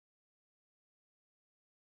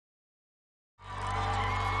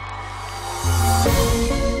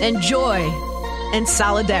and joy and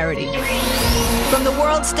solidarity. From the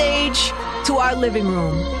world stage to our living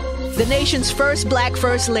room, the nation's first Black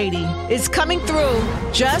First Lady is coming through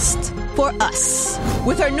just for us.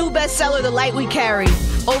 With her new bestseller, The Light We Carry,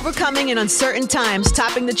 overcoming in uncertain times,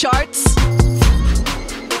 topping the charts,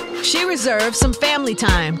 she reserves some family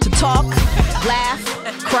time to talk, laugh,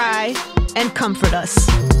 cry, and comfort us.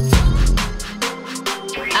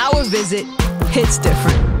 Our visit hits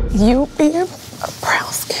different. You being a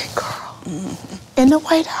brown-skinned girl in the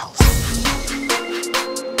White House.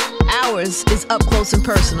 Ours is up close and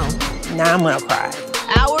personal. Now I'm gonna cry.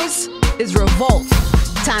 Ours is Revolt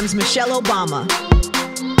times Michelle Obama.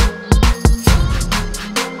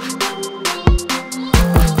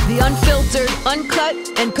 The unfiltered, uncut,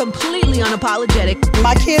 and completely unapologetic.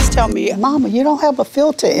 My kids tell me, Mama, you don't have a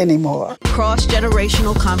filter anymore.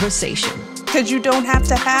 Cross-generational conversation. Because you don't have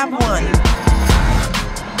to have one.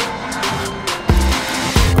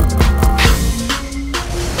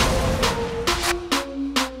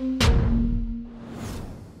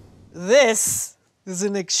 This is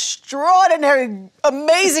an extraordinary,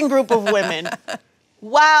 amazing group of women.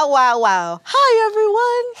 Wow, wow, wow. Hi,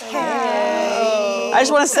 everyone. Hey. I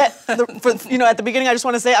just want to say, at the beginning, I just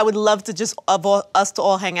want to say I would love to just, us to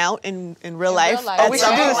all hang out in real life. Oh, we should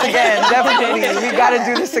do this again, definitely. We got to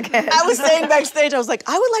do this again. I was saying backstage, I was like,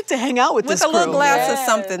 I would like to hang out with this crew. With a little glass of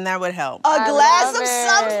something, that would help. A glass of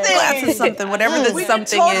something. A glass of something, whatever the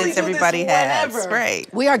something is everybody has.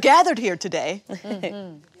 Right. We are gathered here today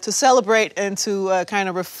to celebrate and to kind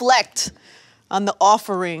of reflect on the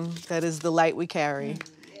offering that is the light we carry. Yay!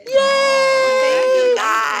 Thank you,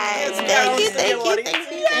 guys. Thank you.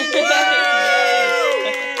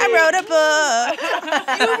 I wrote a book.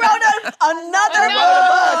 You wrote another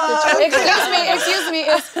book. Excuse me.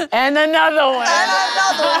 And another one.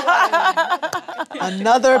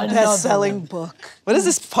 Another best-selling book. What does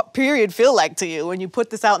this period feel like to you when you put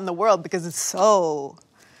this out in the world? Because it's so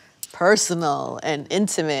personal and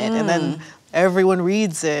intimate, and then everyone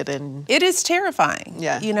reads it, and it is terrifying.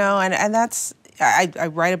 Yeah, you know, and that's I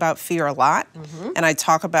write about fear a lot, and I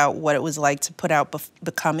talk about what it was like to put out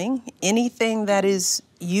becoming anything that is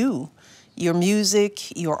you, your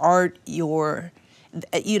music, your art, there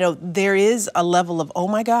is a level of, oh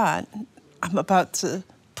my God, I'm about to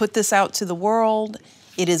put this out to the world.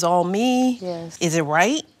 It is all me. Yes. Is it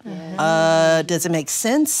right? Yes. Does it make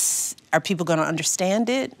sense? Are people going to understand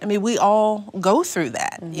it? I mean, we all go through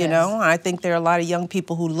that, you know? I think there are a lot of young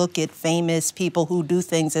people who look at famous people who do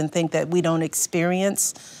things and think that we don't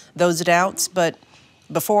experience those doubts. But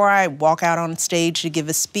before I walk out on stage to give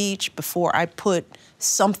a speech, before I put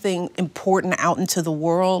something important out into the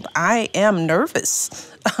world, I am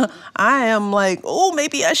nervous. I am like, oh,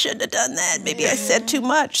 maybe I shouldn't have done that. Maybe I said too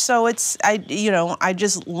much. So I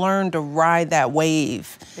just learned to ride that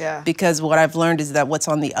wave. Yeah. Because what I've learned is that what's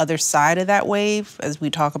on the other side of that wave, as we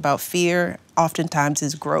talk about fear, oftentimes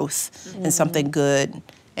is growth and something good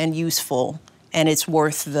and useful. And it's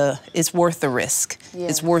worth the risk. Yeah.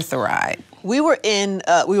 It's worth the ride. We were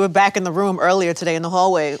back in the room earlier today in the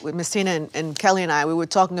hallway with Miss Tina and Kelly and I. We were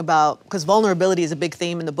talking about, because vulnerability is a big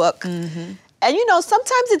theme in the book. And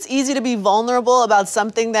sometimes it's easy to be vulnerable about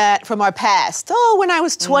something that from our past. Oh, when I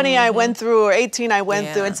was 20, I went through, or 18, I went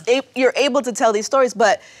through. You're able to tell these stories,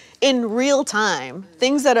 but in real time,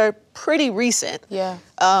 things that are pretty recent. Yeah.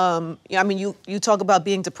 I mean, you talk about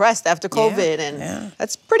being depressed after COVID, and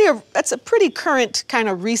that's a pretty current kind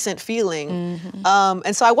of recent feeling.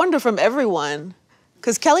 And so I wonder from everyone,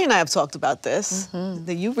 because Kelly and I have talked about this,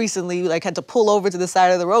 that you recently had to pull over to the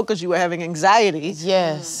side of the road because you were having anxiety.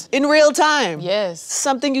 Yes. In real time. Yes.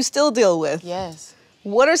 Something you still deal with. Yes.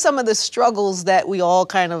 What are some of the struggles that we all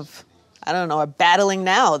kind of, I don't know, are battling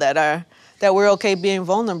now that we're okay being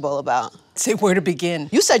vulnerable about? Say where to begin.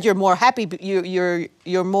 You said you're more happy,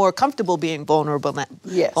 you're more comfortable being vulnerable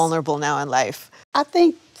now in life. I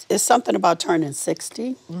think it's something about turning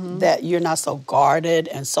 60, that you're not so guarded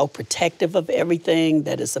and so protective of everything,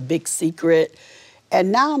 that it's a big secret.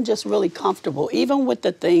 And now I'm just really comfortable, even with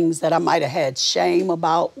the things that I might have had shame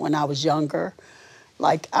about when I was younger.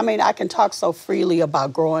 I can talk so freely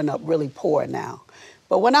about growing up really poor now.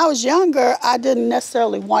 But when I was younger, I didn't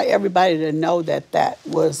necessarily want everybody to know that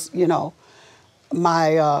was,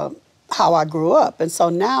 my how I grew up. And so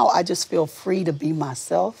now I just feel free to be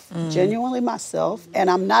myself, genuinely myself, and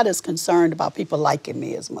I'm not as concerned about people liking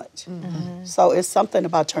me as much. So it's something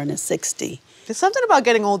about turning 60. There's something about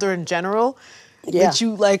getting older in general that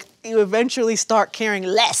you eventually start caring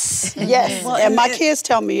less. Yes, and my kids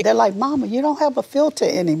tell me, they're like, Mama, you don't have a filter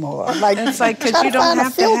anymore. It's like, because you don't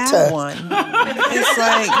have to have one. It's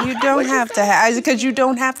like, you don't have to have, because you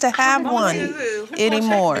don't have to have one.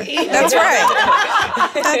 anymore. That's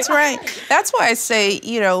right. That's right. That's why I say,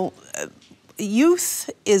 youth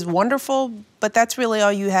is wonderful, but that's really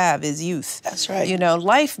all you have is youth. That's right.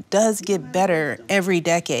 Life does get better every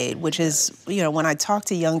decade, which is, when I talk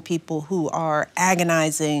to young people who are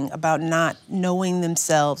agonizing about not knowing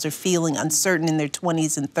themselves or feeling uncertain in their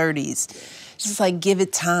 20s and 30s, it's just like, give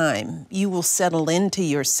it time. You will settle into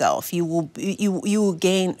yourself. You will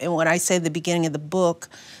gain, and when I say at the beginning of the book,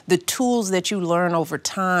 the tools that you learn over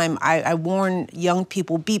time, I warn young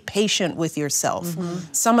people, be patient with yourself.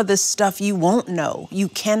 Mm-hmm. Some of this stuff you won't know. You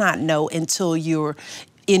cannot know until you're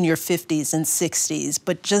in your 50s and 60s,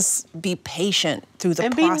 but just be patient through the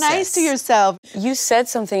process. And be nice to yourself. You said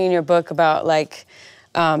something in your book about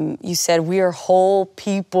you said we are whole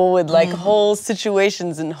people with whole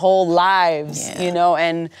situations and whole lives,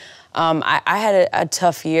 and I had a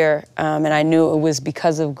tough year, and I knew it was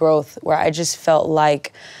because of growth, where I just felt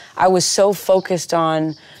like I was so focused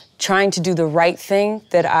on trying to do the right thing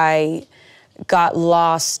that I got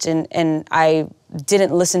lost and I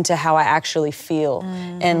didn't listen to how I actually feel,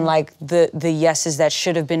 and the yeses that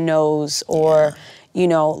should have been nos, or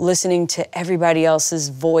listening to everybody else's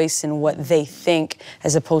voice and what they think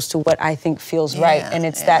as opposed to what I think feels right. And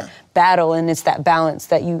it's that battle and it's that balance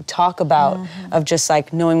that you talk about of just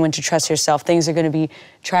knowing when to trust yourself. Things are going to be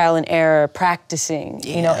trial and error, practicing,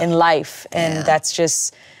 in life. And that's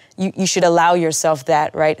just, you should allow yourself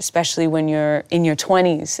that, right? Especially when you're in your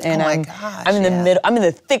 20s. And I'm in the middle, I'm in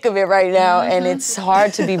the thick of it right now. And it's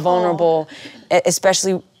hard to be vulnerable,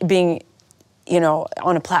 especially being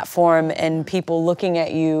on a platform and people looking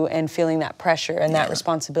at you and feeling that pressure and that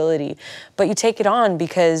responsibility. But you take it on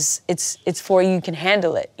because it's for you can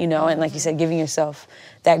handle it, and like you said, giving yourself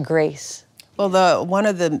that grace. Well, one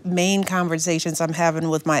of the main conversations I'm having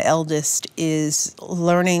with my eldest is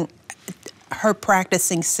learning, her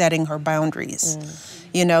practicing setting her boundaries.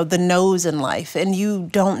 The no's in life, and you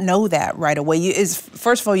don't know that right away.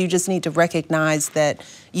 First of all, you just need to recognize that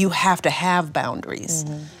you have to have boundaries.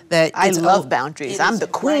 That I love boundaries. I'm the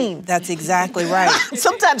queen. Right. That's exactly right.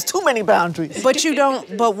 Sometimes too many boundaries. But you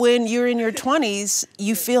don't. But when you're in your 20s,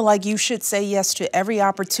 you feel like you should say yes to every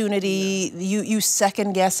opportunity. You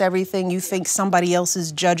second guess everything. You think somebody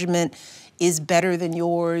else's judgment is better than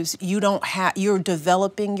yours. You're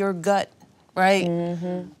developing your gut. Right?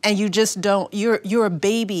 And you just don't, you're a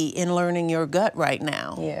baby in learning your gut right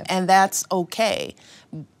now. And that's okay.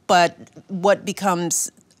 But what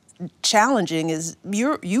becomes challenging is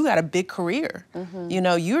you got a big career.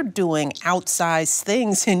 You're doing outsized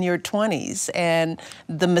things in your 20s, and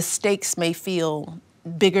the mistakes may feel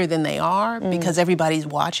bigger than they are because everybody's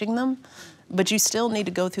watching them. But you still need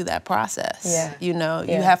to go through that process. You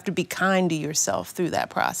have to be kind to yourself through that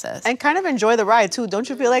process. And kind of enjoy the ride, too. Don't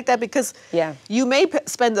you feel like that? Because you may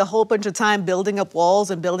spend a whole bunch of time building up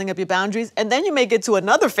walls and building up your boundaries, and then you may get to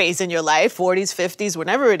another phase in your life, 40s, 50s,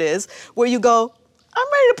 whenever it is, where you go, I'm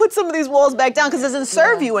ready to put some of these walls back down because it doesn't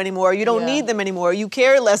serve you anymore. You don't need them anymore. You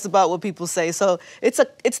care less about what people say. So it's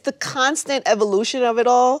the constant evolution of it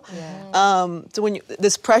all. So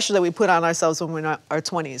this pressure that we put on ourselves when we're in our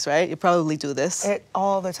 20s, right? You probably do this.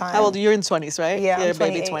 All the time. How old are you? You're in 20s, right? Yeah, You're I'm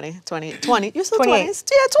maybe 20. You're still 20s?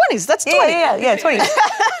 28. Yeah, 20s. That's 20. Yeah, 20.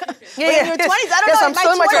 In your 20s, I don't know. I'm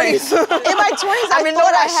still in my 20s. In my 20s, I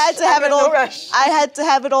thought I had to have it all. I had to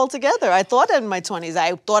have it all together. I thought in my 20s,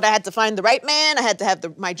 I thought I had to find the right man. I had to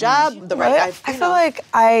have my job, the right guy. I feel like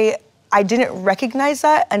I didn't recognize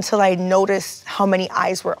that until I noticed how many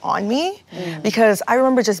eyes were on me. Because I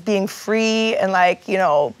remember just being free and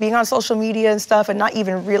being on social media and stuff and not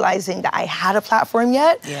even realizing that I had a platform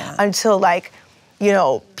yet until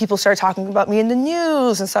people started talking about me in the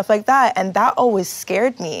news and stuff like that. And that always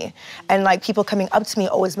scared me. And people coming up to me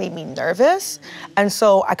always made me nervous. And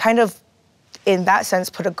so I kind of, in that sense,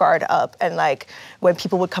 put a guard up. And when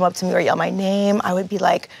people would come up to me or yell my name, I would be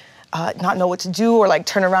not know what to do or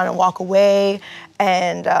turn around and walk away.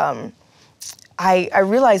 And I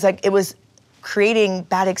realized it was creating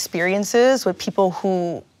bad experiences with people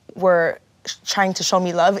who were trying to show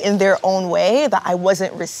me love in their own way that I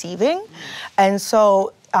wasn't receiving. And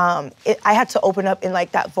so I had to open up in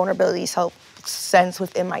that vulnerability sense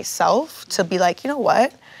within myself to be you know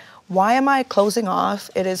what? Why am I closing off?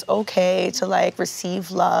 It is okay to receive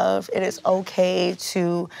love. It is okay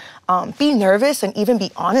to be nervous and even be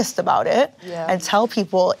honest about it and tell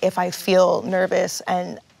people if I feel nervous.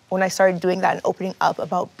 And when I started doing that and opening up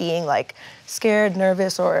about being scared,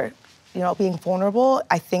 nervous, or being vulnerable,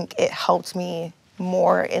 I think it helped me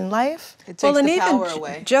more in life. It takes the power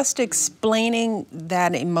away. Just explaining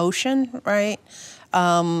that emotion, right?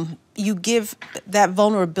 you give, that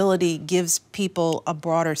vulnerability gives people a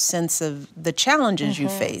broader sense of the challenges you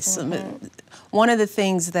face. I mean, one of the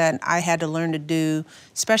things that I had to learn to do,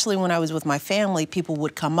 especially when I was with my family, people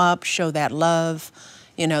would come up, show that love.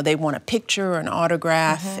 You know, they want a picture or an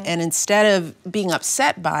autograph. And instead of being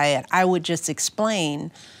upset by it, I would just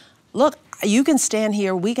explain, look, you can stand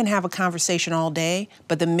here, we can have a conversation all day,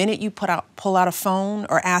 but the minute you pull out a phone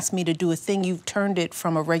or ask me to do a thing, you've turned it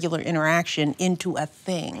from a regular interaction into a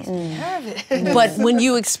thing. But when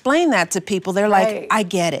you explain that to people, they're like, I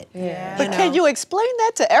get it. But can you explain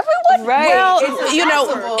that to everyone? Well, you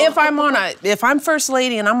know, if I'm first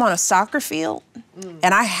lady and I'm on a soccer field,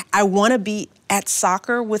 and I want to be at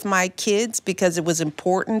soccer with my kids because it was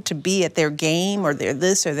important to be at their game or their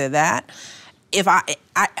this or their that, if I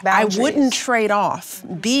wouldn't trade off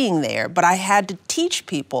being there, but I had to teach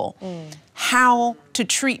people how to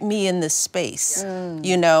treat me in this space,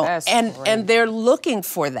 you know, and they're looking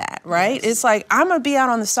for that, right? It's like, I'm gonna be out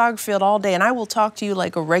on the soccer field all day and I will talk to you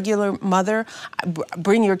like a regular mother,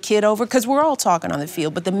 bring your kid over, because we're all talking on the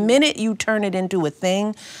field, but the minute you turn it into a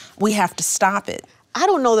thing, we have to stop it. I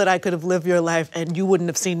don't know that I could have lived your life and you wouldn't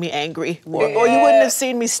have seen me angry. Or you wouldn't have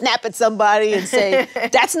seen me snap at somebody and say,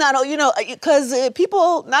 that's not, you know, because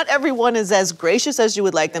people, not everyone is as gracious as you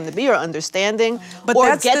would like them to be or understanding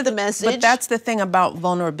or get the message. But that's the thing about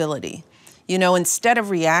vulnerability. You know, instead of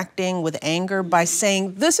reacting with anger by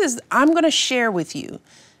saying, I'm gonna share with you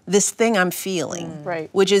this thing I'm feeling,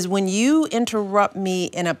 which is when you interrupt me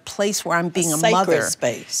in a place where I'm being a mother,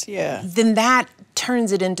 space, then that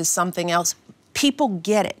turns it into something else. People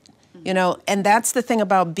get it, you know, and that's the thing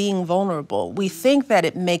about being vulnerable. We think that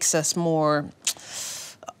it makes us more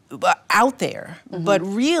out there, but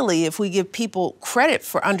really, if we give people credit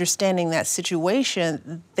for understanding that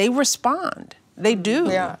situation, they respond. They do.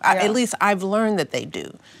 At least I've learned that they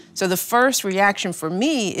do. So the first reaction for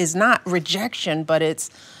me is not rejection, but it's,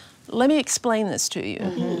 let me explain this to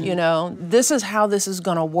you. You know, this is how this is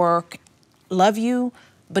gonna work. Love you,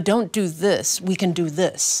 but don't do this. We can do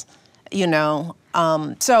this. You know,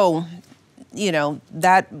 so, you know,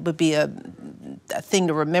 that would be a thing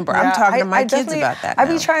to remember. I'm talking to my kids about that now. I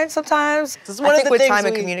be trying sometimes. This is one of the with things time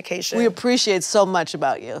and communication. We appreciate so much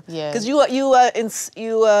about you. Because you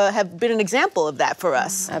have been an example of that for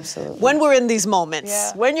us. Absolutely. When we're in these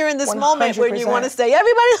moments, when you're in this moment when you want to say,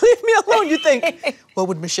 everybody leave me alone, you think, what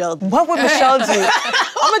would Michelle do? What would Michelle do?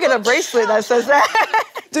 I'm gonna get a bracelet that says that.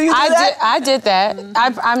 Do you do that? I did that.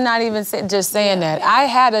 I'm not even just saying that. I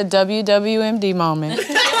had a WWMD moment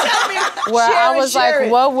where I was like,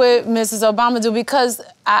 what would Mrs. Obama do? Because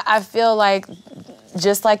I feel like,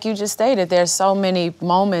 just like you just stated, there's so many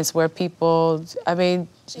moments where people, I mean,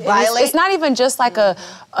 it's not even just like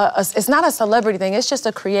it's not a celebrity thing, it's just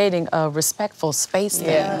creating a respectful space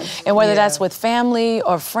thing. And whether that's with family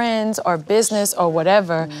or friends or business or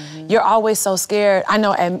whatever, you're always so scared. I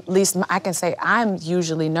know, at least I can say, I'm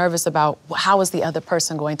usually nervous about how is the other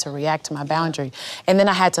person going to react to my boundary. And then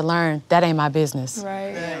I had to learn, that ain't my business.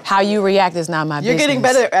 How you react is not my business. You're getting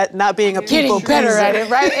better at not being a people pleaser. Better at it,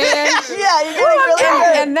 right? You're getting really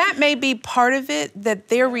good. And that may be part of it, that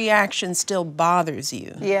their reaction still bothers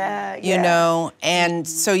you. You know, and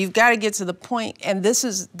so you've got to get to the point, and this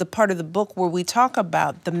is the part of the book where we talk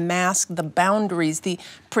about the mask, the boundaries, the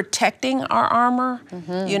protecting our armor,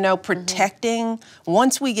 you know, protecting.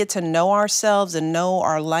 Once we get to know ourselves and know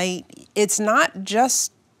our light, it's not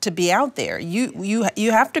just to be out there. You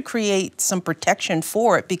have to create some protection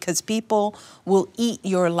for it, because people will eat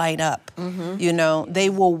your light up. You know,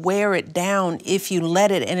 they will wear it down if you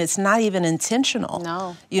let it, and it's not even intentional.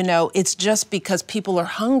 No. You know, it's just because people are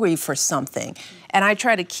hungry for something. And I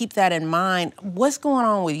try to keep that in mind. What's going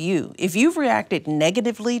on with you? If you've reacted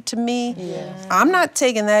negatively to me, I'm not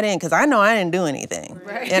taking that in, because I know I didn't do anything.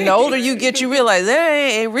 And the older you get, you realize,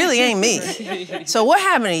 it really ain't me. So what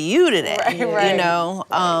happened to you today? You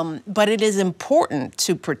know, but it is important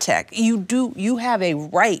to protect. You have a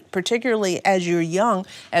right, particularly as you're young,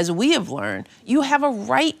 as we have learned, you have a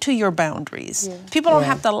right to your boundaries. People don't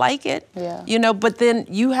have to like it, you know, but then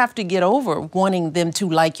you have to get over wanting them to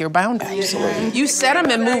like your boundaries. You set them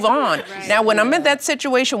and move on. Now, when I'm in that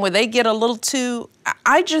situation where they get a little too,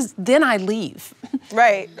 then I leave.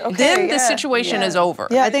 Okay, then the situation is over.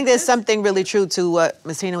 I think there's something really true to what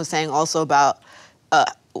Ms. Tina was saying also about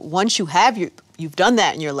once you've done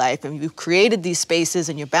that in your life and you've created these spaces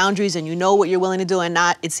and your boundaries and you know what you're willing to do and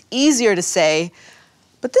not, it's easier to say,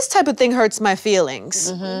 but this type of thing hurts my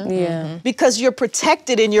feelings. Because you're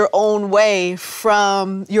protected in your own way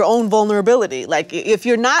from your own vulnerability. Like, if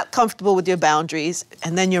you're not comfortable with your boundaries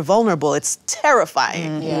and then you're vulnerable, it's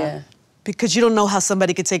terrifying. because you don't know how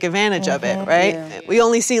somebody could take advantage of it, right? Yeah. We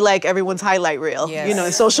only see like everyone's highlight reel, you know,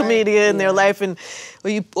 in social media and their life, and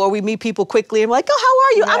or we meet people quickly and we're like, oh, how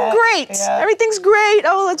are you? I'm great. Everything's great.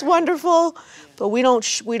 Oh, that's wonderful. But we don't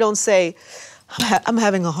say, I'm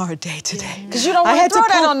having a hard day today. Because you don't want to throw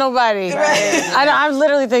that on nobody. Right. I'm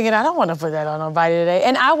literally thinking, I don't want to put that on nobody today.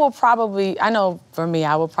 And I will probably, I know for me,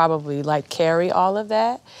 I will probably like carry all of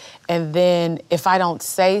that. And then if I don't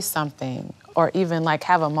say something, or even like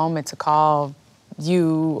have a moment to call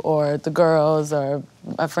you or the girls or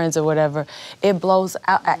my friends or whatever, it blows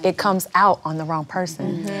out, it comes out on the wrong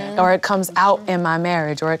person. Or it comes out in my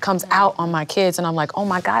marriage, or it comes out on my kids, and I'm like, oh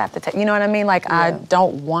my God, I have to take, you know what I mean? Like, I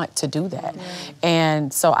don't want to do that.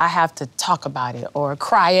 And so I have to talk about it, or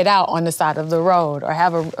cry it out on the side of the road, or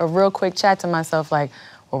have a real quick chat to myself like,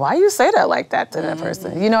 well, why you say that like that to that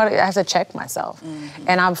person? You know, I have to check myself.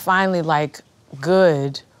 And I'm finally like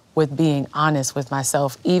good with being honest with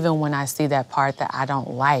myself, even when I see that part that I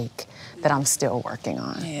don't like, that I'm still working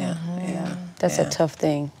on. That's a tough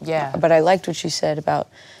thing. Yeah. But I liked what you said about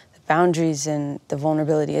the boundaries and the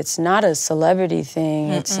vulnerability. It's not a celebrity thing.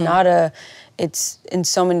 It's not it's in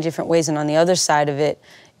so many different ways. And on the other side of it,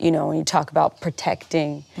 you know, when you talk about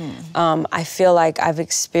protecting, I feel like I've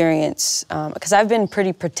experienced, because I've been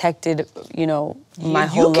pretty protected, you know, my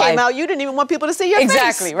whole life. You came out, you didn't even want people to see your face.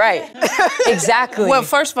 Exactly, right. Exactly. Well,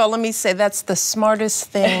 first of all, let me say that's the smartest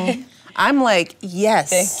thing. I'm like, yes.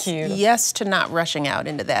 Thank you. Yes to not rushing out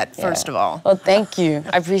into that, first of all. Well, thank you.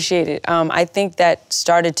 I appreciate it. I think that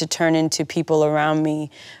started to turn into people around me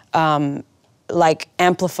like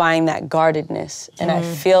amplifying that guardedness. And I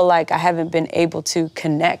feel like I haven't been able to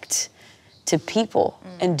connect to people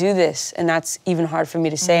and do this. And that's even hard for me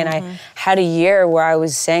to say. And I had a year where I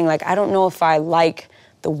was saying like, I don't know if I like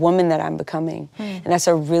the woman that I'm becoming. And that's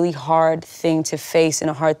a really hard thing to face and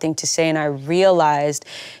a hard thing to say. And I realized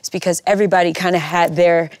it's because everybody kind of had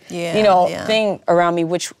their, you know, thing around me,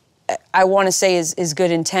 which I want to say is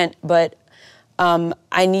good intent, but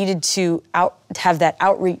I needed to have that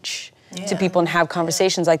outreach to people and have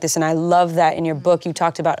conversations like this. And I love that in your book, you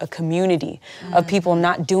talked about a community of people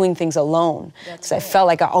not doing things alone. Because I felt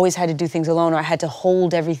like I always had to do things alone, or I had to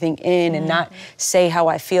hold everything in and not say how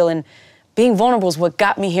I feel. And being vulnerable is what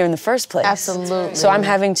got me here in the first place. Absolutely. So I'm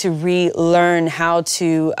having to relearn how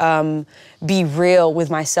to be real with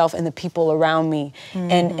myself and the people around me,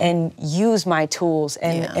 and use my tools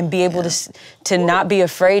and be able to not be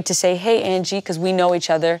afraid to say, hey, Angie, because we know each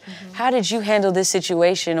other, how did you handle this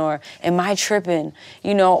situation? Or am I tripping?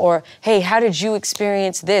 You know, or hey, how did you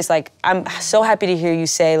experience this? Like, I'm so happy to hear you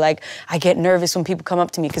say, like, I get nervous when people come up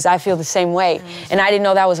to me because I feel the same way. And I didn't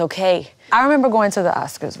know that was okay. I remember going to the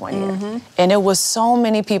Oscars one year, and it was so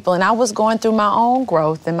many people, and I was going through my own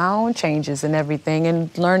growth and my own changes and everything,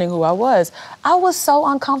 and learning who I was. I was so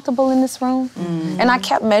uncomfortable in this room, and I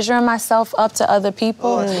kept measuring myself up to other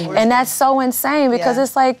people, and that's so insane because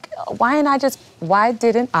it's like, why ain't I just pat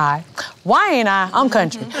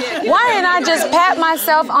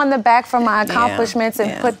myself on the back for my accomplishments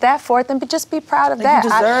and put that forth and just be proud of that. You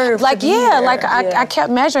deserve to be there. I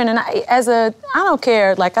kept measuring, and I don't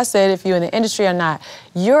care, like I said, if you're in the industry or not,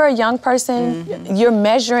 you're a young person, you're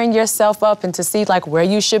measuring yourself up and to see like where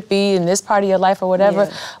you should be in this part of your life or whatever.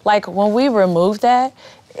 Like when we remove that,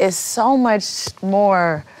 it's so much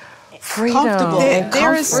more freedom and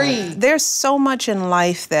there's so much in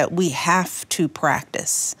life that we have to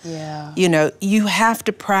practice. You know, you have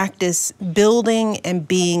to practice building and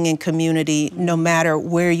being in community no matter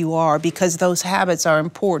where you are, because those habits are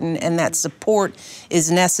important and that support is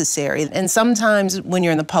necessary. And sometimes when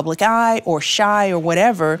you're in the public eye or shy or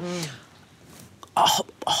whatever,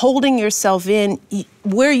 holding yourself in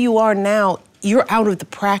where you are now, you're out of the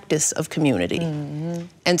practice of community.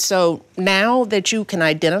 And so now that you can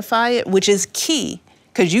identify it, which is key,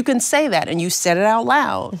 because you can say that and you said it out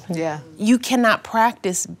loud, you cannot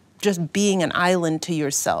practice just being an island to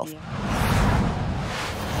yourself.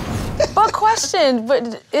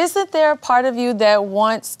 But isn't there a part of you that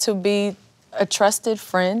wants to be a trusted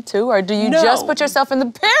friend too? Or do you just put yourself in the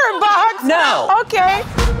parent box? No. Okay.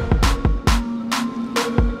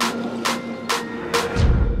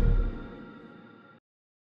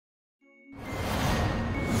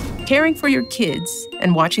 Caring for your kids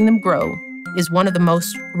and watching them grow is one of the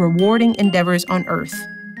most rewarding endeavors on earth.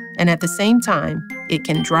 And at the same time, it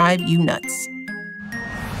can drive you nuts.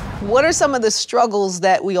 What are some of the struggles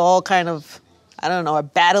that we all kind of, I don't know, are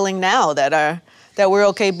battling now that we're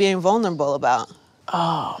okay being vulnerable about?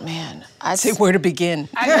 Oh, man. I'd say where to begin.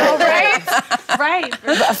 I know, right? Right.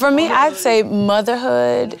 For me, I'd say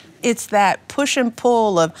motherhood. It's that push and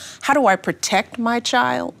pull of how do I protect my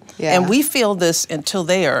child? And we feel this until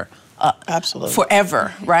they are Absolutely.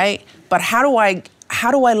 forever, right? But how do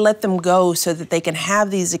I let them go so that they can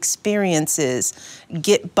have these experiences,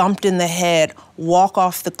 get bumped in the head, walk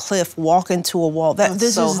off the cliff, walk into a wall?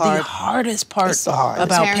 This is the hardest part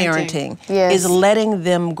about parenting is letting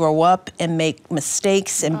them grow up and make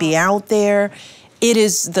mistakes and be out there. It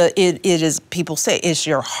is people say, it's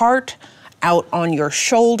your heart out on your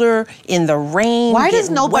shoulder in the rain. Why does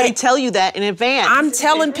nobody tell you that in advance? I'm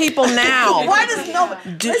telling people now. Why does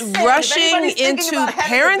nobody? Rushing into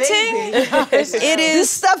parenting, it is. This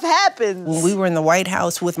stuff happens. When we were in the White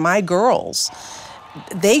House with my girls,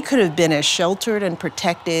 they could have been as sheltered and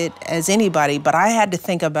protected as anybody, but I had to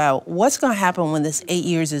think about what's going to happen when this 8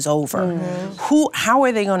 years is over. How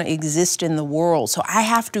are they going to exist in the world? So I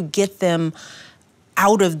have to get them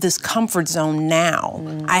out of this comfort zone now.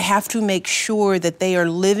 I have to make sure that they are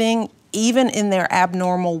living, even in their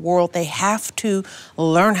abnormal world, they have to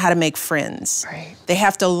learn how to make friends. Right. They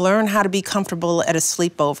have to learn how to be comfortable at a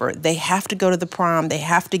sleepover. They have to go to the prom. They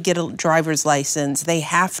have to get a driver's license. They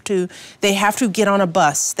have to get on a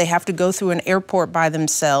bus. They have to go through an airport by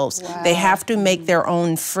themselves. Wow. They have to make their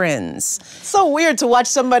own friends. So weird to watch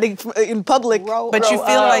somebody in public, but you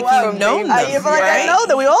feel like you've known them. I feel like I know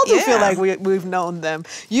them. We all do feel like we've known them.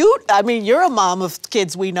 I mean, you're a mom of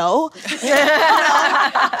kids we know.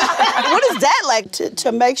 What is that like?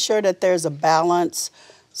 To make sure that there's a balance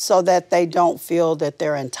so that they don't feel that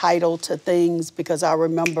they're entitled to things, because I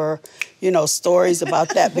remember, stories about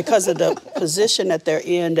that because of the position that they're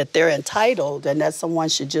in, that they're entitled and that someone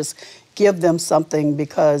should just give them something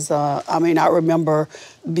because, I remember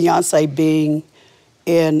Beyonce being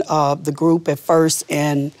in the group at first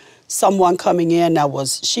and someone coming in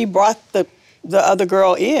she brought the other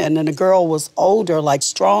girl in, and the girl was older, like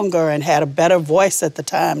stronger, and had a better voice at the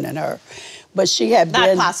time than her. But she had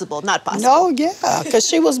been... Not possible. No, yeah, because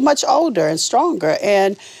she was much older and stronger.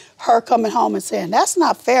 And her coming home and saying, that's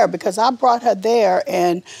not fair because I brought her there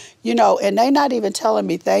and, and they not even telling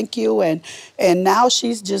me thank you. And now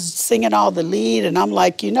she's just singing all the lead. And I'm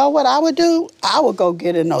like, you know what I would do? I would go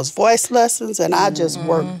get in those voice lessons and I just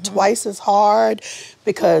work twice as hard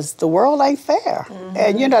because the world ain't fair.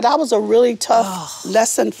 And, that was a really tough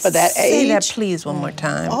lesson for that age. Say that please one more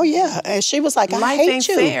time. Oh, yeah. And she was like, I hate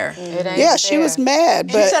you. Fair. Yeah, she was mad.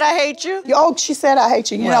 But she said, I hate you? Oh, she said, I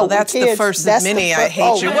hate you. Well, that's the first of many, I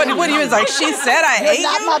hate you. What do you like? She said, I hate you?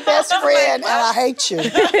 You're not my best friend, and I hate you.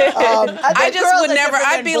 I just would never,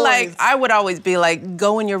 I would always be like,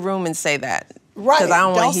 go in your room and say that. Right. Because I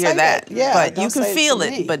don't want to hear that. Yeah, but you can feel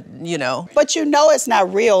it, but But it's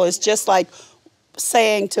not real. It's just like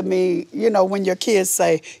saying to me, when your kids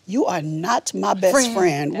say, you are not my best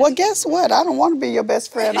friend. Well, guess what? I don't want to be your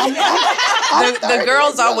best friend. The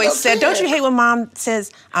girls always said, don't you hate when mom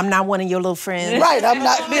says, I'm not one of your little friends? Right, I'm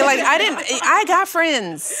not. Be like, I got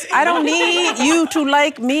friends. I don't need you to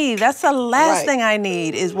like me. That's the last thing I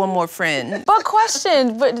need is one more friend.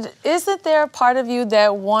 But isn't there a part of you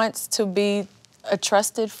that wants to be a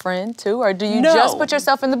trusted friend too, or do you just put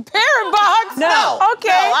yourself in the parent box? No. Okay.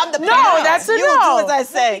 No, I'm the parent. No, that's a no. You do as I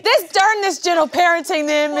say. This gentle parenting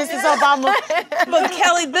then, Mrs. Obama. But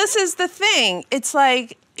Kelly, this is the thing. It's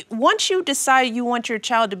like, once you decide you want your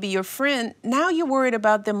child to be your friend, now you're worried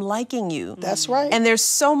about them liking you. That's right. And there's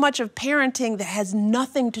so much of parenting that has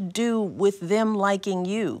nothing to do with them liking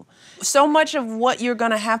you. So much of what you're going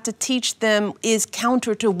to have to teach them is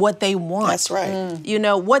counter to what they want. That's right.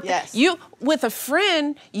 With a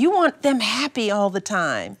friend, you want them happy all the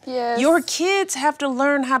time. Yes. Your kids have to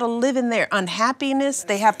learn how to live in their unhappiness.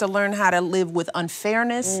 They have to learn how to live with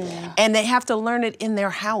unfairness, and they have to learn it in their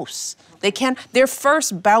house. Their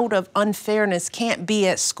first bout of unfairness can't be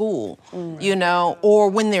at school, or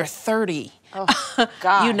when they're 30. Oh,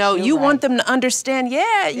 gosh, you want them to understand,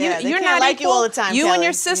 you're not like equal. you all the time, You Kelly. and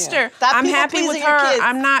your sister. Stop I'm happy with her. your kids.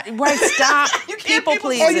 I'm not, stop people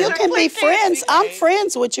pleasing. And you can be friends. I'm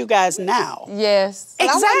friends with you guys now. Yes. But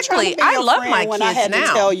Exactly. I love my kids now. When I had to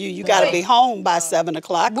tell you got to be home by 7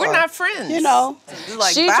 o'clock. We're not friends.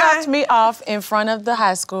 Like, she dropped me off in front of the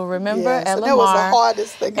high school, remember, at Lamar. That was the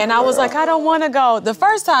hardest thing. And I was like, I don't want to go. The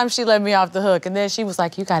first time she let me off the hook, and then she was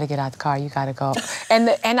like, you got to get out the car, you got to go. And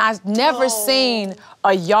I've never seen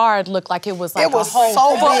a yard look like it was like a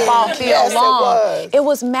whole football field long. It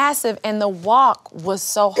was massive, and the walk was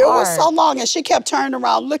so hard. It was so long, and she kept turning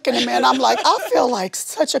around looking at me, and I'm like, I feel like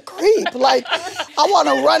such a creep. Like, I want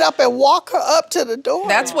to run up and walk her up to the door.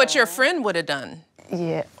 That's what your friend would have done.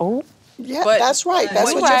 Yeah. Oh. Yeah, that's right.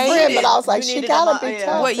 That's what your friend, but I was like, she gotta be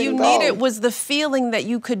tough. What you needed was the feeling that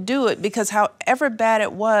you could do it, because however bad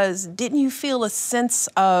it was, didn't you feel a sense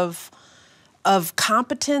of of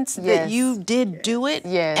competence that you did do it.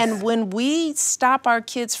 Yes. And when we stop our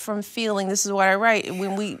kids from feeling, this is what I write,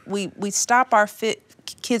 when we stop our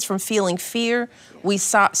kids from feeling fear, we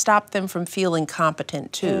stop them from feeling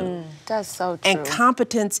competent too. That's so true. And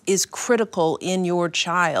competence is critical in your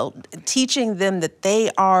child. Teaching them that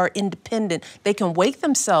they are independent. They can wake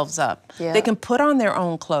themselves up. Yeah. They can put on their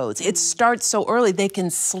own clothes. It starts so early. They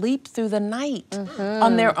can sleep through the night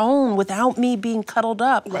on their own without me being cuddled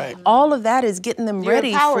up. Right. All of that is getting them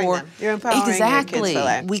ready for... Them. You're empowering exactly. your kids for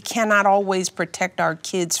that. We cannot always protect our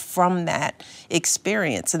kids from that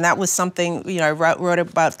experience. And that was something, you know, I wrote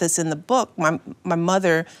about this in the book. My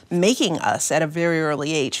mother making us at a very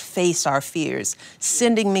early age face our fears,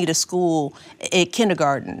 sending me to school at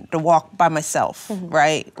kindergarten to walk by myself,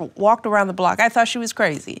 right? Walked around the block. I thought she was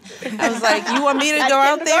crazy. I was like, you want me to go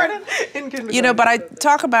out there? You know, but I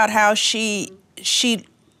talk about how she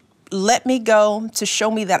let me go to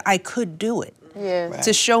show me that I could do it. Yes.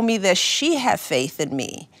 To show me that she had faith in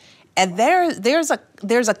me. And there's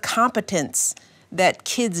a competence that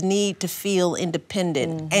kids need to feel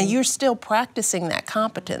independent. And you're still practicing that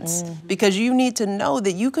competence because you need to know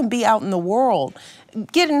that you can be out in the world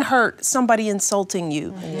getting hurt, somebody insulting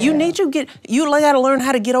you. You gotta learn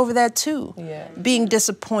how to get over that too. Being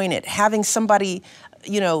disappointed, having somebody,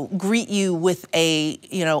 you know, greet you with a,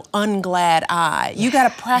 you know, unglad eye. You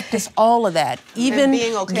gotta practice all of that, even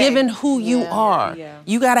given who you are.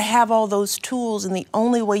 You gotta have all those tools, and the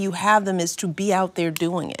only way you have them is to be out there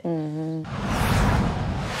doing it.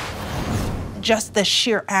 Just the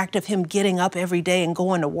sheer act of him getting up every day and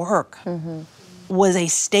going to work was a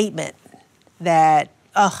statement that,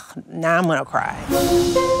 now I'm gonna cry.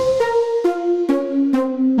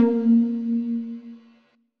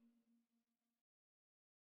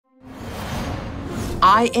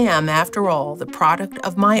 I am, after all, the product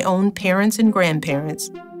of my own parents and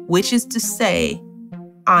grandparents, which is to say,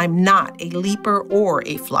 I'm not a leaper or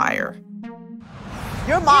a flyer.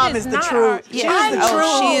 Your mom is the true. She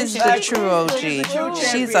is the true OG.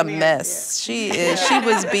 She's a mess. She is. She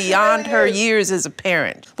was beyond her years as a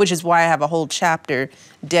parent, which is why I have a whole chapter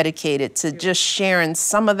dedicated to just sharing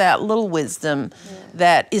some of that little wisdom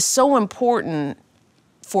that is so important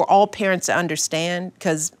for all parents to understand,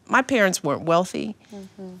 because my parents weren't wealthy.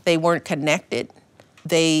 They weren't connected.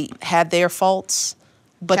 They had their faults,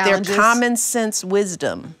 but their common sense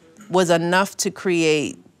wisdom was enough to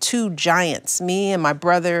create two giants, me and my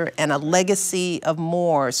brother, and a legacy of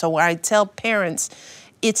more. So when I tell parents,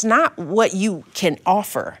 it's not what you can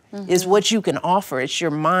offer, it's what you can offer. It's your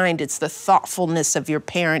mind, it's the thoughtfulness of your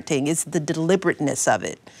parenting, it's the deliberateness of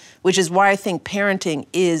it, which is why I think parenting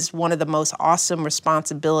is one of the most awesome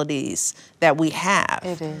responsibilities that we have.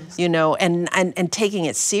 It is. You know, and taking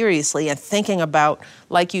it seriously and thinking about,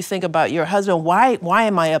 like you think about your husband, why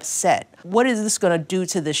am I upset? What is this gonna do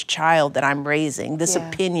to this child that I'm raising, this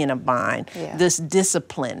opinion of mine, this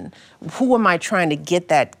discipline? Who am I trying to get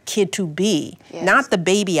that kid to be? Not the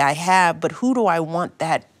baby I have, but who do I want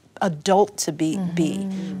that adult to be?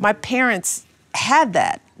 My parents had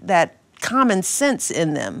that common sense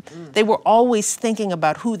in them. They were always thinking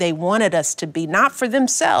about who they wanted us to be, not for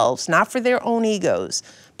themselves, not for their own egos,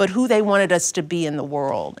 but who they wanted us to be in the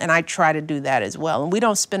world. And I try to do that as well. And we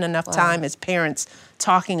don't spend enough time as parents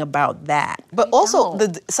talking about that. But also,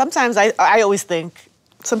 sometimes I always think,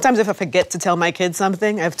 sometimes if I forget to tell my kids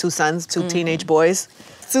something, I have two sons, two teenage boys,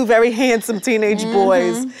 two very handsome teenage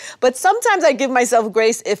boys. But sometimes I give myself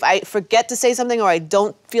grace if I forget to say something or I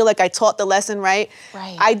don't feel like I taught the lesson right.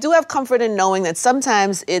 I do have comfort in knowing that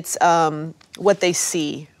sometimes it's what they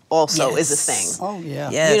see also is a thing. Oh, yeah.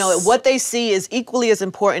 Yes. You know, what they see is equally as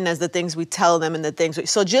important as the things we tell them and the things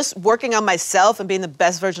so just working on myself and being the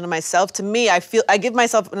best version of myself, to me, I give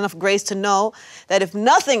myself enough grace to know that if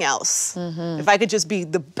nothing else, if I could just be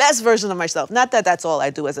the best version of myself, not that that's all I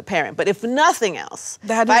do as a parent, but if nothing else,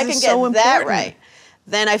 if I can get that right,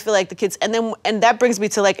 then I feel like the kids, and that brings me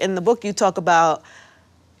to, like, in the book you talk about,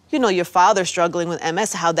 you know, your father struggling with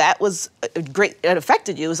MS, how that was great, it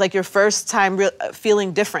affected you. It was like your first time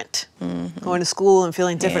feeling different, going to school and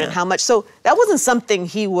feeling different, and how much, so that wasn't something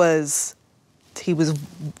he was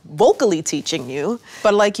vocally teaching you.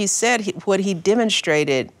 But like you said, what he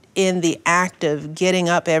demonstrated in the act of getting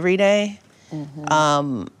up every day,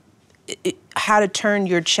 how to turn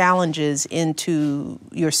your challenges into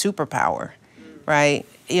your superpower, right?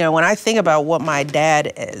 You know, when I think about what my dad,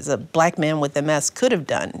 as a black man with MS, could have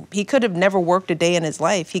done, he could have never worked a day in his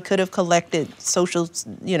life. He could have collected social,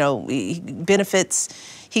 you know, benefits.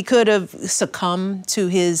 He could have succumbed to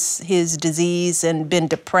his disease and been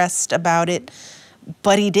depressed about it.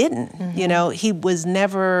 but he didn't. You know, he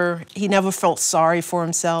never felt sorry for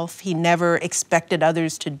himself. He never expected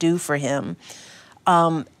others to do for him.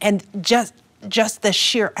 And just the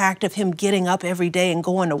sheer act of him getting up every day and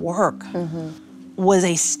going to work was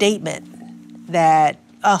a statement that,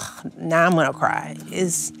 now I'm gonna cry,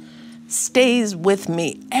 stays with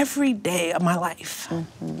me every day of my life.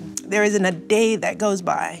 There isn't a day that goes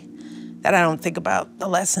by that I don't think about the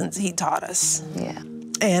lessons he taught us. Yeah.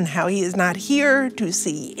 And how he is not here to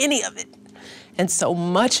see any of it. And so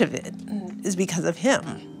much of it is because of him.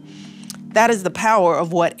 That is the power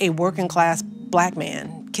of what a working class Black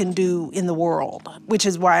man can do in the world, which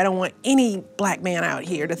is why I don't want any Black man out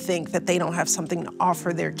here to think that they don't have something to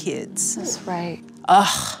offer their kids. That's right.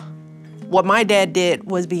 What my dad did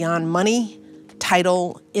was beyond money,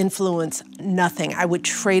 title, influence, nothing. I would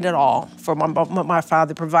trade it all for what my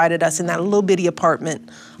father provided us in that little bitty apartment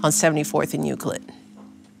on 74th and Euclid.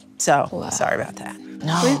 So, sorry about that.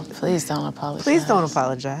 No, please don't apologize. Please don't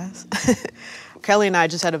apologize. Kelly and I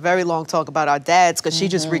just had a very long talk about our dads because she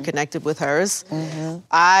just reconnected with hers.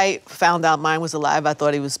 I found out mine was alive. I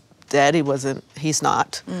thought he was dead. He wasn't. He's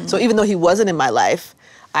not. So even though he wasn't in my life,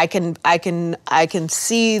 I can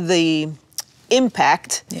see the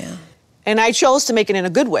impact. Yeah. And I chose to make it in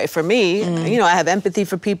a good way for me. You know, I have empathy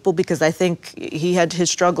for people because I think he had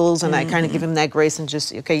his struggles and I kind of give him that grace and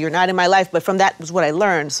just, okay, you're not in my life, but from that was what I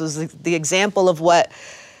learned. So it's the example of what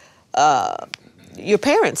your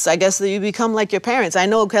parents, I guess that you become like your parents. I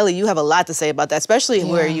know, Kelly, you have a lot to say about that, especially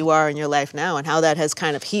where you are in your life now and how that has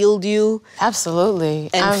kind of healed you.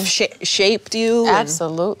 Absolutely. And shaped you.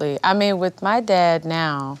 Absolutely. I mean, with my dad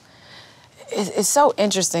now, it's so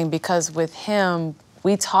interesting because with him,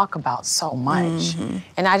 we talk about so much.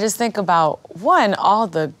 And I just think about, one, all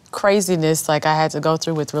the craziness like I had to go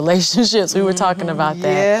through with relationships. We were talking about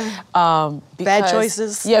that. Bad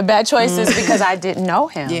choices. Yeah, bad choices because I didn't know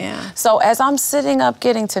him. Yeah. So as I'm sitting up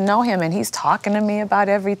getting to know him and he's talking to me about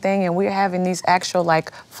everything and we're having these actual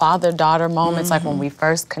like father-daughter moments like when we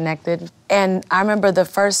first connected. And I remember the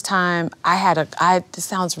first time this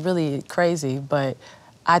sounds really crazy, but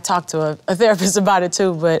I talked to a therapist about it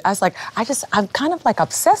too, but I was like, I'm kind of like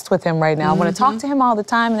obsessed with him right now. I want to talk to him all the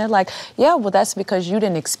time, and they're like, yeah, well, that's because you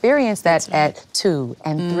didn't experience that at 2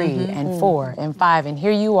 and 3 and 4 and 5, and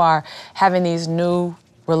here you are having these new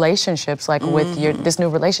relationships, like with this new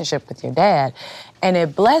relationship with your dad. And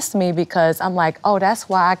it blessed me because I'm like, oh, that's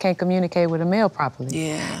why I can't communicate with a male properly.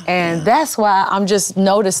 Yeah. And that's why I'm just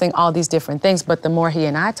noticing all these different things. But the more he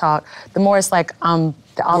and I talk, the more it's like all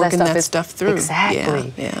working that stuff through.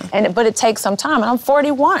 Exactly. Yeah. But it takes some time, and I'm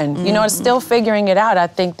 41. You know, it's still figuring it out. I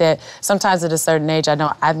think that sometimes at a certain age,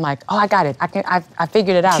 I'm like, oh, I got it. I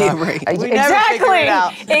figured it out. Yeah, right. We never figure it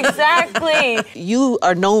out. Exactly. You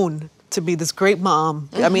are known to be this great mom.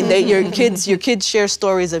 I mean, your kids share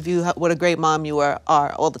stories of you, what a great mom you are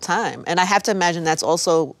all the time. And I have to imagine that's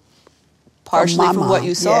also partially from what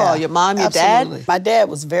you saw. Your mom, your dad. My dad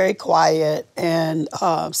was very quiet and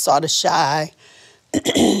sort of shy.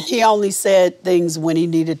 He only said things when he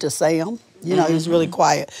needed to say them. You know, he was really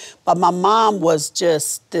quiet. But my mom was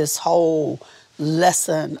just this whole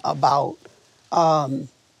lesson about,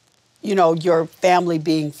 you know, your family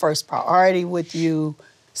being first priority with you,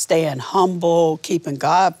 staying humble, keeping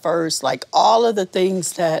God first, like all of the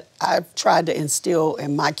things that I've tried to instill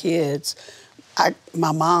in my kids.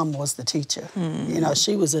 My mom was the teacher. You know,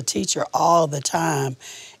 she was a teacher all the time.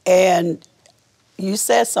 And you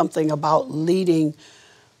said something about leading,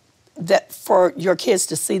 that for your kids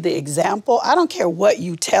to see the example. I don't care what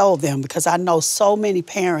you tell them, because I know so many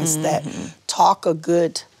parents that talk a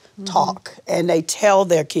good talk and they tell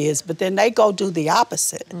their kids, but then they go do the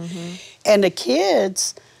opposite. And the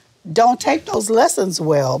kids don't take those lessons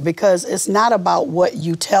well, because it's not about what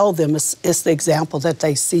you tell them, it's the example that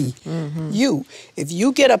they see. If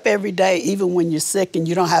you get up every day, even when you're sick, and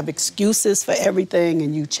you don't have excuses for everything,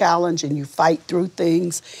 and you challenge and you fight through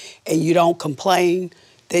things and you don't complain,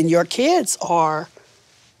 then your kids are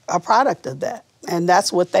a product of that. And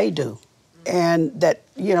that's what they do. And that,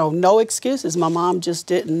 you know, no excuses. My mom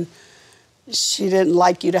just she didn't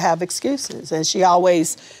like you to have excuses. And she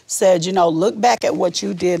always said, you know, look back at what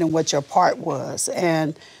you did and what your part was.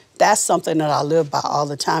 And that's something that I live by all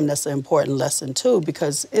the time. That's an important lesson too,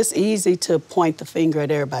 because it's easy to point the finger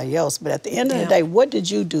at everybody else. But at the end of the day, what did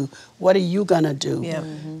you do? What are you gonna do?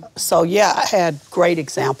 So yeah, I had great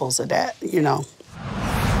examples of that, you know.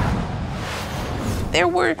 There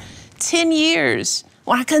were 10 years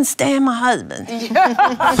when I couldn't stand my husband.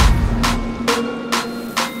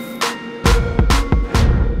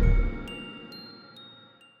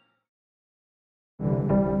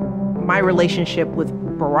 My relationship with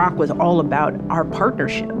Barack was all about our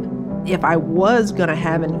partnership. If I was gonna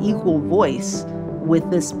have an equal voice with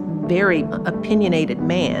this very opinionated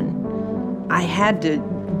man, I had to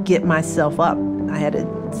get myself up. I had to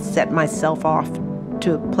set myself off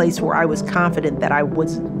to a place where I was confident that I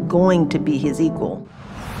was going to be his equal.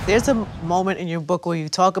 There's a moment in your book where you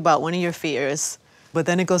talk about one of your fears, but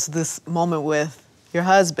then it goes to this moment with your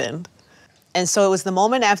husband. And so it was the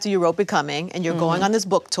moment after you wrote Becoming, and you're going on this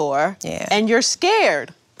book tour, and you're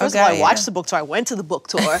scared. First of all, I watched the book tour, I went to the book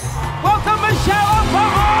tour. Welcome, Michelle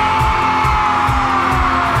Obama!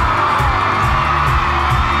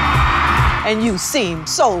 And you seem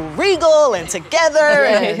so regal and together,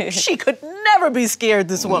 and she could never be scared,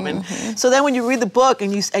 this woman. So then when you read the book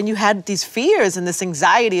and you had these fears and this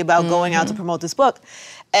anxiety about going out to promote this book,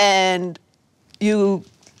 and you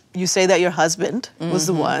say that your husband was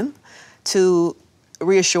the one to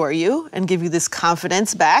reassure you and give you this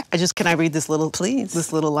confidence back. Can I read this little,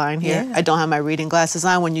 this little line here? Yeah. I don't have my reading glasses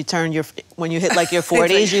on. when you hit like your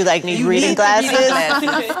 40s, you like need reading glasses.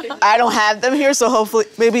 I don't have them here, so hopefully,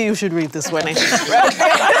 maybe you should read this, Winnie.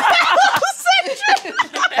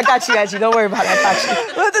 I got you, Angie. Don't worry about it. I got you.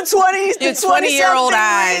 With the 20s, the 20-year-old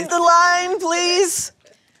eyes. Read the line, please.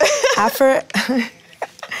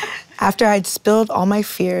 After I'd spilled all my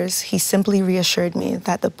fears, he simply reassured me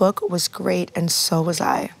that the book was great and so was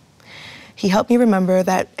I. He helped me remember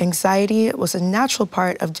that anxiety was a natural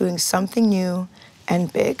part of doing something new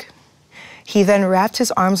and big. He then wrapped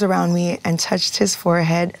his arms around me and touched his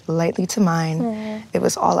forehead lightly to mine. It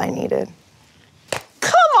was all I needed.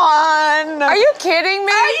 Come on! Are you kidding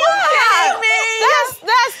me? Are you kidding me?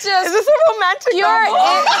 That's just. Is this a romantic novel?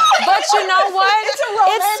 But you know what? It's a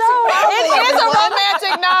romantic novel. It is a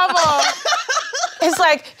romantic novel. It's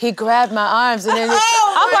like he grabbed my arms and then I'm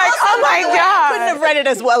like, oh my God. Couldn't have read it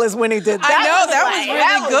as well as Winnie did. I know, that was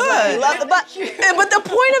really good. But the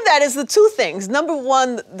point of that is the two things. Number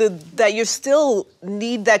one, that you still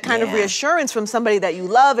need that kind of reassurance from somebody that you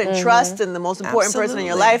love and trust and the most important person in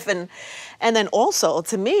your life. And then also,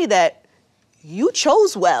 to me, that you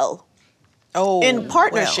chose well in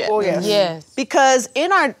partnership. Well. Oh, yes. Yes. Because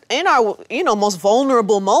in our most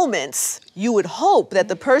vulnerable moments, you would hope that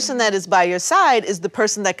the person that is by your side is the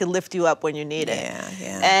person that could lift you up when you need it.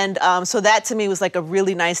 Yeah. And so that to me was like a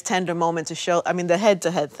really nice, tender moment to show. I mean, the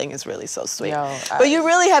head-to-head thing is really so sweet. But you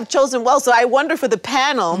really have chosen well. So I wonder for the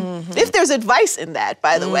panel, if there's advice in that,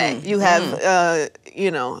 by the way. You have,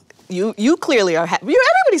 you clearly are happy.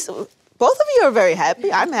 Both of you are very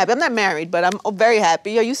happy. I'm happy. I'm not married, but I'm very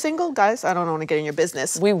happy. Are you single, guys? I don't want to get in your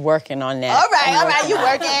business. We working on that. All right, you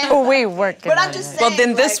working. We working. But I'm just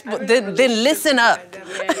saying. Well, then listen up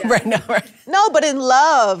right now. No, but in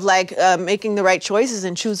love, like making the right choices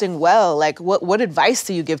and choosing well, like what advice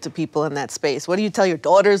do you give to people in that space? What do you tell your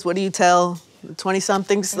daughters? What do you tell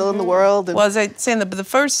 20-somethings still in the world? Well, as I saying, the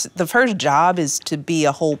first job is to be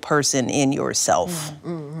a whole person in yourself,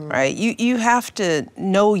 right? You have to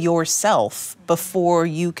know yourself before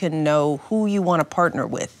you can know who you want to partner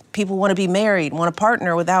with. People want to be married, want to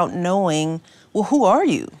partner without knowing, well, who are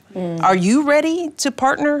you? Are you ready to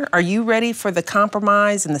partner? Are you ready for the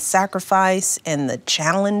compromise and the sacrifice and the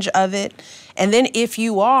challenge of it? And then if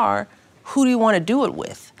you are, who do you want to do it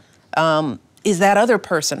with? Is that other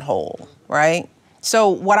person whole? Right? So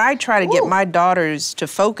what I try to get my daughters to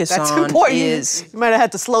focus on important. is... You might have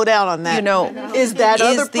had to slow down on that. Is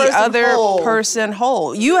the other person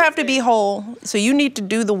whole? You have to be whole, so you need to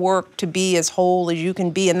do the work to be as whole as you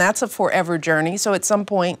can be, and that's a forever journey. So at some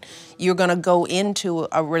point, you're gonna go into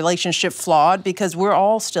a relationship flawed because we're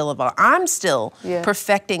all still evolving. I'm still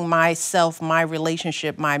perfecting myself, my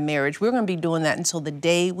relationship, my marriage. We're gonna be doing that until the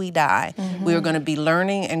day we die. We're gonna be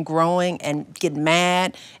learning and growing and get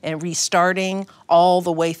mad and restarting all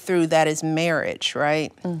the way through. That is marriage,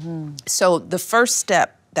 right? So the first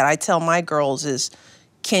step that I tell my girls is,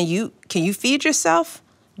 can you feed yourself?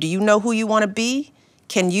 Do you know who you wanna be?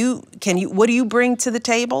 What do you bring to the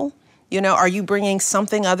table? Are you bringing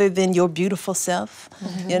something other than your beautiful self?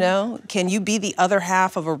 Can you be the other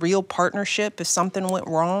half of a real partnership if something went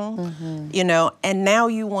wrong? And now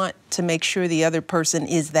you want to make sure the other person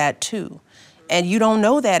is that too. And you don't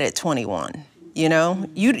know that at 21. You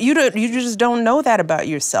just don't know that about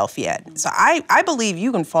yourself yet. So I believe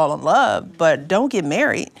you can fall in love, but don't get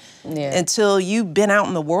married until you've been out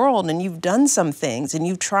in the world and you've done some things and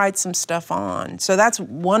you've tried some stuff on. So that's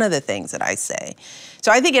one of the things that I say.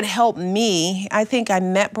 So I think it helped me. I think I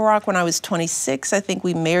met Barack when I was 26. I think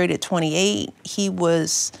we married at 28. He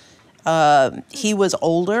was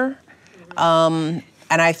older.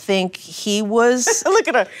 And I think he was Look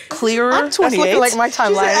at her. clearer. I'm 28. Looking like my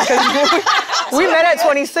timeline. We met at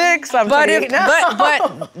 26. I'm 28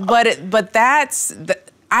 now. But that's.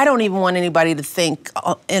 I don't even want anybody to think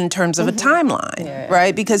in terms of a timeline,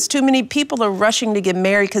 right? Because too many people are rushing to get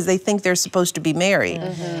married because they think they're supposed to be married.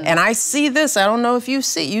 And I see this. I don't know if you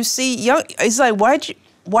see young. It's like, why'd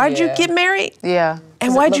you get married? Yeah.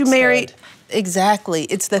 And why'd you marry? Exactly.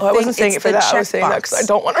 It's the thing. I wasn't saying it's it for the that. I was saying that because I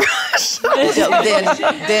don't want to rush.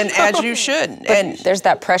 then as you should. And there's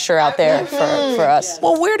that pressure out there for us.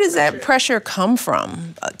 well, where does that pressure come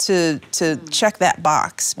from to check that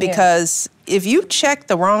box? Because if you check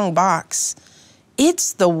the wrong box,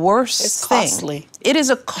 it's the worst It's thing. costly. It is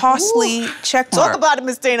a costly check mark. Talk about it,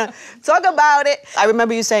 Miss Tina. Talk about it. I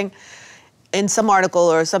remember you saying in some article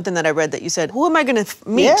or something that I read that you said, who am I going to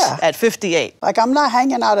meet at 58? Like, I'm not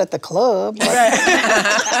hanging out at the club.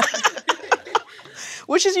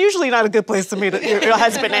 Which is usually not a good place to meet your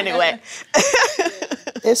husband anyway.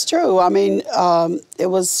 It's true. I mean, it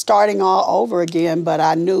was starting all over again, but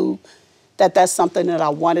I knew that that's something that I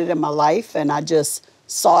wanted in my life, and I just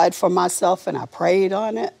saw it for myself, and I prayed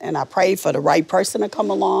on it, and I prayed for the right person to come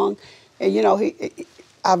along. And, you know,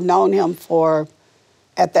 I've known him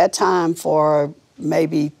at that time for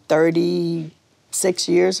maybe 36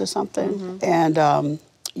 years or something. And,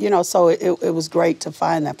 you know, so it was great to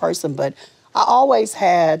find that person. But I always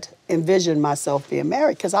had envisioned myself being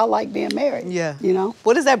married because I like being married. Yeah. You know?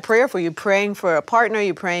 What is that prayer for? You praying for a partner?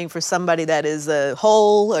 You praying for somebody that is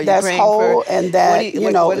whole? Are that's you praying whole for, and that,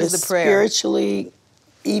 what is the prayer? Spiritually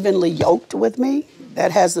evenly yoked with me,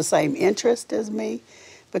 that has the same interest as me.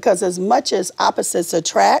 Because as much as opposites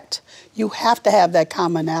attract, you have to have that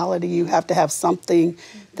commonality. You have to have something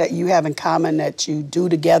that you have in common that you do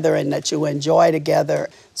together and that you enjoy together.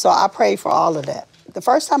 So I pray for all of that. The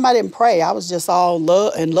first time I didn't pray, I was just all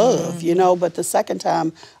in love, you know, but the second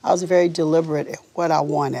time I was very deliberate in what I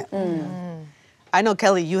wanted. I know,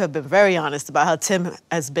 Kelly, you have been very honest about how Tim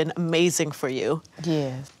has been amazing for you.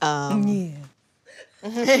 Yes.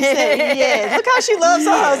 Yes. Look how she loves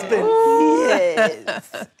her husband.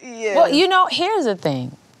 Yes. Yes. Well, you know, here's the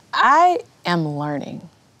thing. I am learning.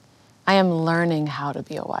 I am learning how to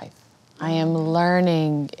be a wife. I am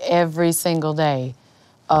learning every single day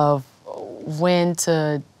of when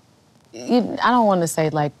to, I don't want to say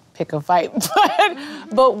like pick a fight,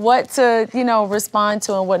 but what to, you know, respond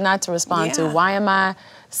to and what not to respond to.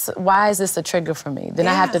 Why is this a trigger for me? Then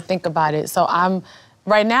I have to think about it. So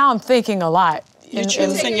right now I'm thinking a lot. You're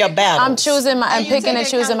choosing your battles. I'm picking and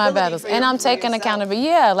choosing my battles. And I'm taking accountability.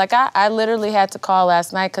 Yeah, like I literally had to call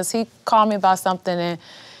last night because he called me about something and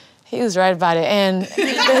he was right about it. And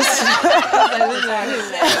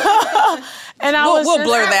and we'll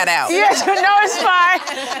blur that out. Yeah, no, it's fine.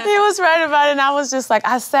 He was right about it, and I was just like,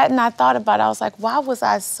 I sat and I thought about it. I was like, why was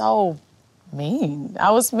I so mean?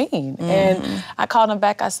 I was mean. And I called him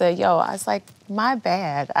back. I said, yo, I was like, my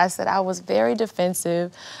bad. I said, I was very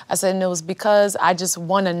defensive. I said, and it was because I just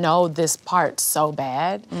want to know this part so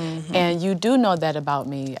bad. And you do know that about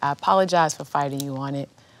me. I apologize for fighting you on it.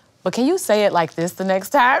 But can you say it like this the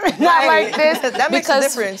next time? Not like this. That makes a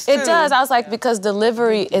difference, too. It does. I was like, because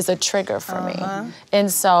delivery is a trigger for me.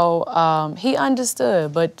 And so he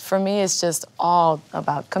understood. But for me, it's just all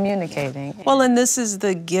about communicating. Well, and this is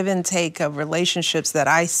the give and take of relationships that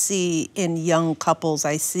I see in young couples.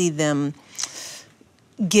 I see them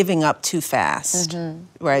giving up too fast,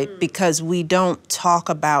 right? Because we don't talk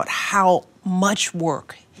about how much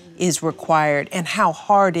work is required and how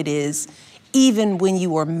hard it is, even when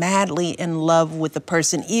you are madly in love with the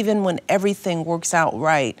person, even when everything works out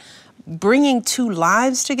right. Bringing two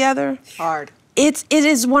lives together, hard. It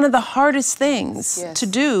is one of the hardest things to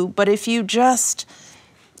do, but if you just,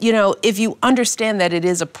 you know, if you understand that it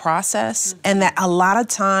is a process and that a lot of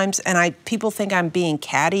times, and people think I'm being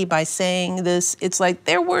catty by saying this, it's like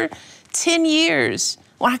there were 10 years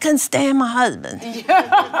when I couldn't stand my husband.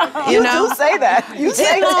 You know? do say that. You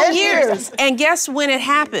say 10 years. And guess when it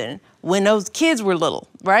happened? When those kids were little,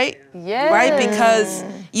 right? Yeah. Right? Because,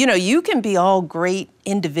 you know, you can be all great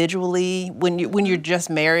individually when you're just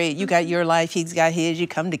married. You got your life, he's got his, you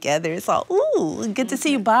come together. It's all, ooh, good to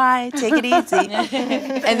see you, bye, take it easy.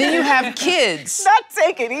 And then you have kids. Not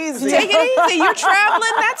take it easy. Take it easy, you're traveling,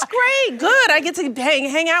 that's great, good. I get to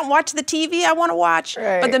hang out and watch the TV I want to watch.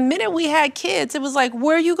 Right. But the minute we had kids, it was like,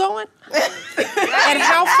 where are you going? And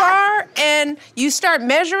how far? And you start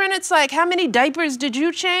measuring, it's like, how many diapers did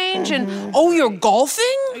you change? And, oh, you're golfing?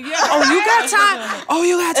 Oh, you got time? Oh,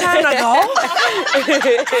 you got time to golf?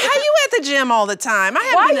 How you at the gym all the time?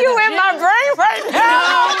 Why you in my brain right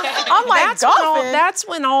now? I'm like, that's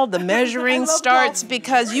when all the measuring starts,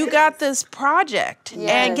 because you got this project. Yes.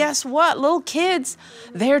 And guess what? Little kids,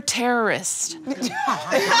 they're terrorists.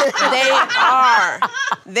 They are.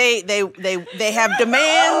 They have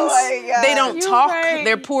demands. Oh, they don't talk. Right.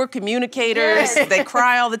 They're poor communicators. Yes. They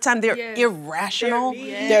cry all the time. They're irrational.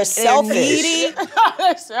 Yes. They're selfish. Needy.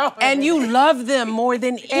 And you love them more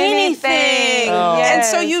than anything. Oh. Yes. And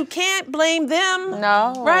so you can't blame them.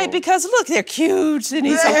 No. Right? Because look, they're cute, and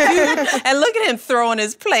he's so cute. And look at him throwing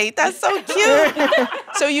his plate. That's so cute.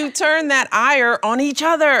 So you turn that ire on each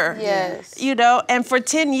other. Yes. You know, and for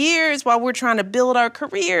 10 years, while we're trying to build our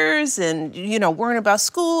careers and, you know, worrying about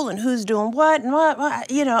school and who's doing what and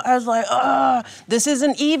what, you know, I was like, oh, this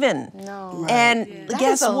isn't even. No. Right. And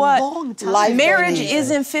guess what? Marriage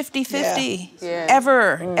isn't 50-50. Yeah.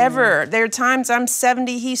 Ever, ever. There are times I'm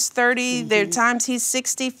 70, he's 30. There are times he's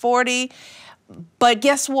 60, 40. But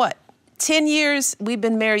guess what? 10 years, we've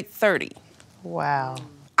been married 30. Wow.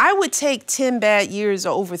 I would take 10 bad years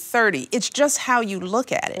over 30. It's just how you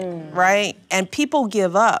look at it, right? And people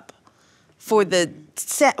give up for the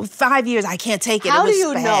 5 years. I can't take it. How it was do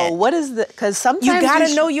you bad. know? What is the, because sometimes you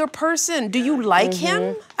gotta know your person. Do you like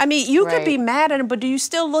him? I mean, you could be mad at him, but do you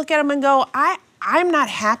still look at him and go, I'm not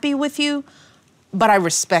happy with you, but I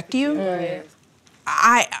respect you. Right.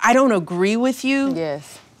 I don't agree with you.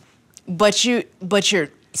 Yes. But you're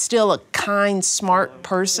still a kind, smart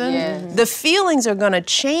person. Yes. The feelings are gonna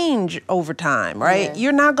change over time, right? Yes.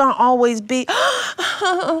 You're not gonna always be,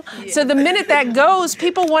 So the minute that goes,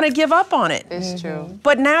 people wanna give up on it. It's true.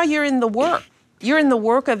 But now you're in the work. You're in the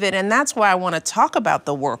work of it, and that's why I wanna talk about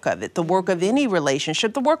the work of it, the work of any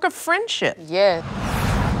relationship, the work of friendship. Yeah.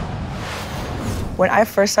 When I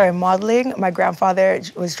first started modeling, my grandfather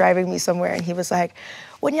was driving me somewhere and he was like,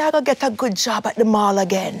 when y'all gonna get a good job at the mall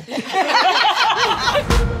again?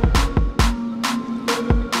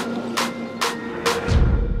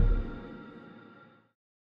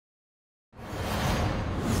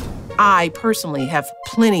 I personally have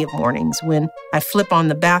plenty of mornings when I flip on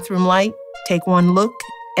the bathroom light, take one look,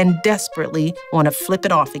 and desperately want to flip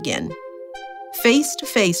it off again. Face to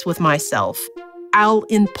face with myself, I'll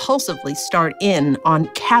impulsively start in on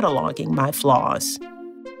cataloging my flaws.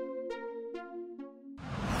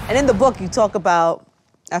 And in the book, you talk about,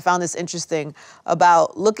 I found this interesting,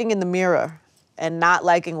 about looking in the mirror and not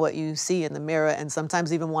liking what you see in the mirror and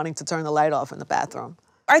sometimes even wanting to turn the light off in the bathroom.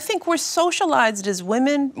 I think we're socialized as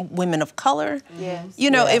women of color. Yes. You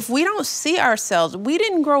know, if we don't see ourselves, we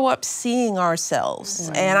didn't grow up seeing ourselves.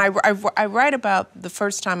 Right. And I write about the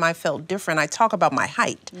first time I felt different. I talk about my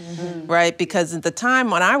height, right? Because at the time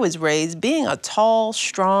when I was raised, being a tall,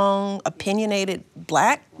 strong, opinionated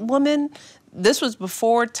Black woman, this was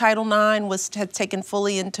before Title IX had taken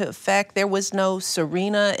fully into effect. There was no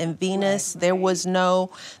Serena and Venus. Right. There was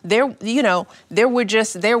no, there was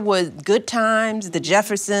Good Times, the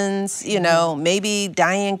Jeffersons, you know, maybe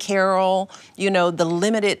Diane Carroll, you know, the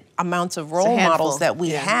limited amounts of role models that we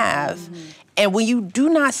have. And when you do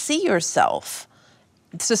not see yourself,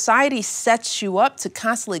 society sets you up to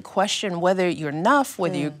constantly question whether you're enough,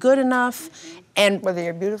 whether you're good enough, and whether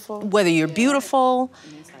you're beautiful. Whether you're beautiful.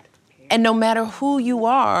 And no matter who you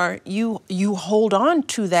are, you hold on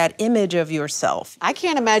to that image of yourself. I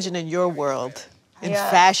can't imagine in your world, in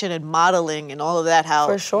fashion and modeling and all of that, how...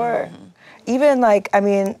 For sure. Even like, I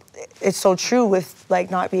mean, it's so true with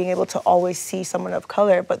like not being able to always see someone of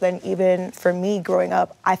color, but then even for me growing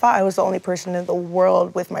up, I thought I was the only person in the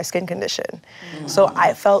world with my skin condition. So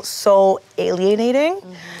I felt so alienating.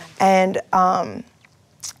 And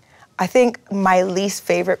I think my least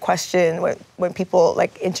favorite question when people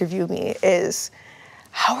like interview me is,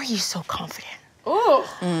 how are you so confident? Ooh.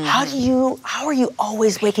 How are you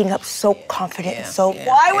always waking up so confident and so...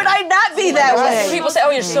 Why would I not be that way? People say, oh,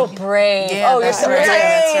 you're so brave. Yeah, oh, you're so brave.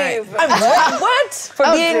 That's right. What?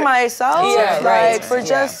 For being myself, right. for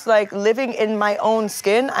just like living in my own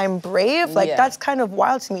skin, I'm brave. Like that's kind of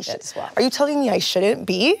wild to me. That's wild. Are you telling me I shouldn't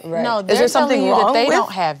be? Right. No, is there something you wrong that they with?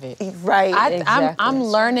 don't have it. Right. I'm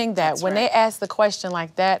learning that when they ask the question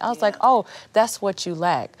like that, I was like, oh, that's what you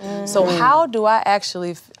lack. So how do I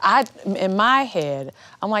actually? In my head,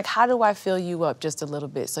 I'm like, how do I fill you up just a little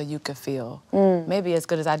bit so you could feel maybe as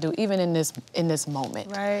good as I do, even in this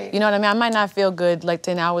moment. Right. You know what I mean? I might not feel good like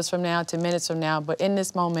 10 hours from now, 10 minutes from now, but in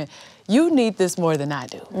this moment, you need this more than I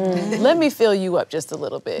do. Let me fill you up just a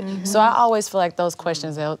little bit. So I always feel like those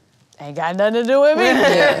questions ain't got nothing to do with me.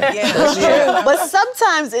 That's true. But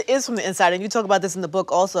sometimes it is from the inside, and you talk about this in the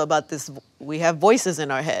book also about this, we have voices in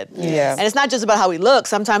our head. Yeah. And it's not just about how we look.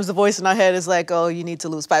 Sometimes the voice in our head is like, oh, you need to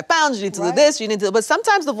lose 5 pounds, you need to do this, you need to, but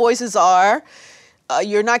sometimes the voices are,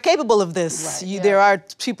 you're not capable of this. There are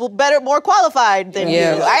people better, more qualified than you.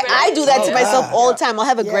 I do that to myself all the time. I'll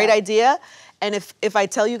have a great idea, and if I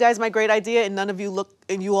tell you guys my great idea and none of you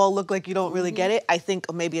you all look like you don't really get it, I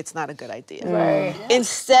think maybe it's not a good idea. Right.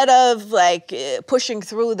 Instead of like pushing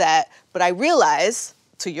through that, but I realize,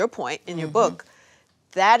 to your point in your book,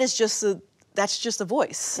 that's just a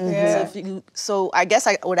voice. So I guess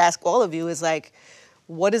I would ask all of you is like,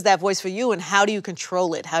 what is that voice for you, and how do you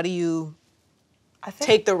control it? How do you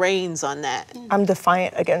take the reins on that? I'm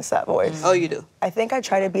defiant against that voice. Oh, you do? I think I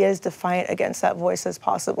try to be as defiant against that voice as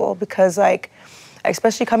possible because, like,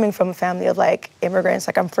 especially coming from a family of, like, immigrants,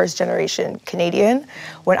 like I'm first generation Canadian.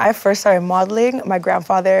 When I first started modeling, my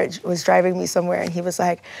grandfather was driving me somewhere and he was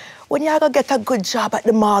like, when y'all gonna get a good job at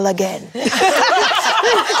the mall again?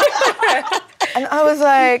 And I was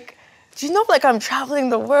like, do you know, like, I'm traveling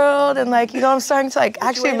the world and, like, you know, I'm starting to, like,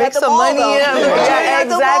 actually make some money. Yeah,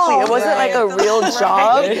 exactly. It wasn't, like, a real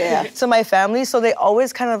job to my family, so they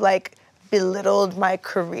always kind of, like, belittled my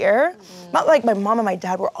career. Not like my mom and my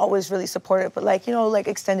dad were always really supportive, but, like, you know, like,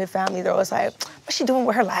 extended family, they're always like, what's she doing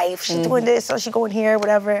with her life? She's doing this, or she going here,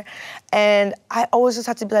 whatever. And I always just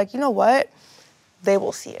have to be like, you know what? They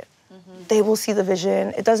will see it. They will see the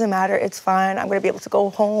vision. It doesn't matter. It's fine. I'm going to be able to go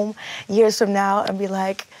home years from now and be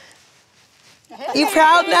like, you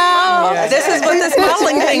proud now? Yeah. This is what this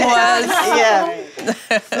modeling thing was.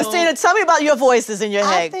 Christina, tell me about your voices in your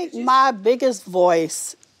head. I think my biggest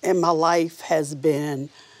voice in my life has been,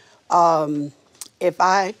 the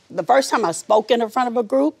first time I spoke in front of a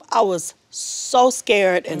group, I was so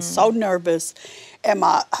scared and so nervous. And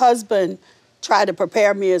my husband tried to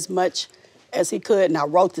prepare me as much as he could, and I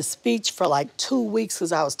wrote the speech for like 2 weeks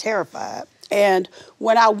because I was terrified. And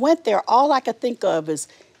when I went there, all I could think of is,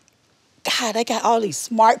 God, I got all these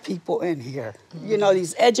smart people in here. You know,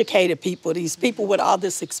 these educated people, these people with all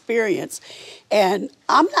this experience. And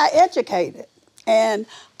I'm not educated. And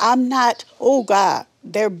I'm not, oh God,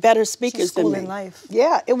 they're better speakers than me. In life.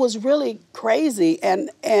 Yeah, it was really crazy.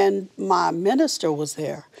 And my minister was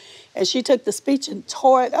there. And she took the speech and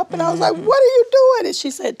tore it up. And I was like, what are you doing? And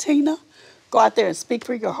she said, Tina, go out there and speak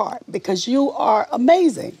for your heart because you are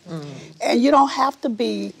amazing. And you don't have to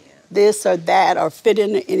be this or that or fit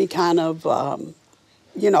into any kind of,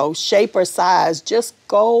 you know, shape or size. Just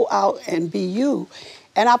go out and be you.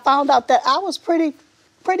 And I found out that I was pretty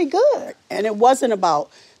good. And it wasn't about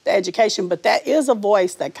the education, but that is a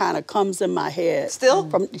voice that kind of comes in my head. Still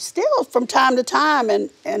from time to time.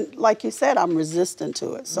 And like you said, I'm resistant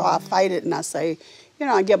to it. So I fight it and I say, you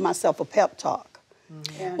know, I give myself a pep talk.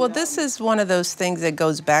 And, well, this is one of those things that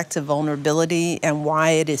goes back to vulnerability and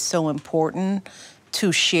why it is so important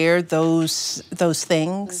to share those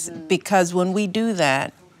things, because when we do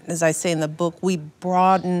that, as I say in the book, we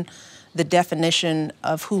broaden the definition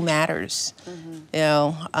of who matters. You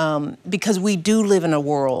know, because we do live in a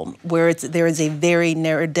world where there is a very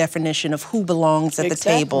narrow definition of who belongs at the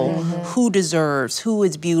table, who deserves, who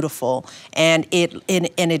is beautiful, and it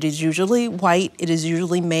is usually white, it is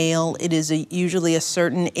usually male, it is usually a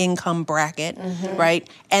certain income bracket, right?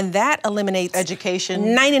 And that eliminates education,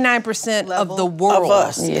 99% of the world, of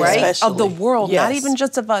us, right? especially. Of the world, not even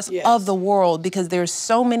just of us, of the world, because there's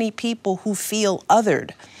so many people who feel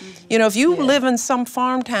othered. You know, if you live in some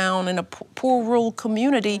farm town in a poor rural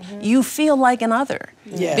community, you feel like an other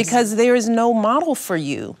because there is no model for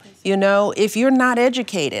you. You know, if you're not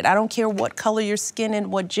educated, I don't care what color your skin and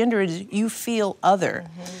what gender it is, you feel other.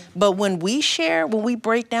 But when we share, when we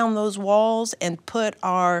break down those walls and put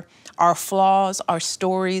our flaws, our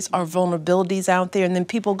stories, our vulnerabilities out there, and then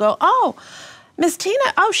people go, oh, Miss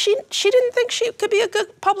Tina, oh, she didn't think she could be a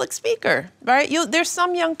good public speaker, right? There's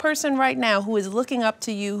some young person right now who is looking up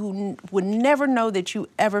to you who would never know that you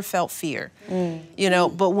ever felt fear, you know?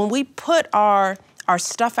 But when we put our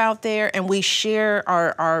stuff out there and we share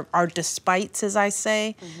our despites, as I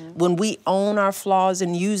say, when we own our flaws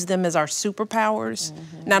and use them as our superpowers,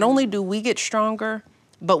 not only do we get stronger,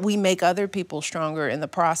 but we make other people stronger in the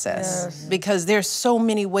process because there's so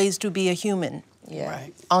many ways to be a human.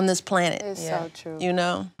 On this planet. It's so true. You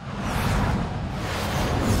know?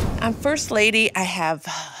 I'm First Lady. I have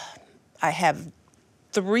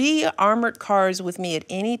 3 armored cars with me at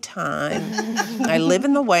any time. I live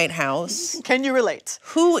in the White House. Can you relate?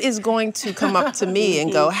 Who is going to come up to me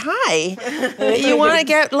and go, hi, you want to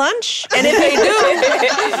get lunch? And if they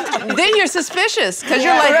do, then you're suspicious because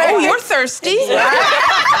you're like, oh, you're thirsty.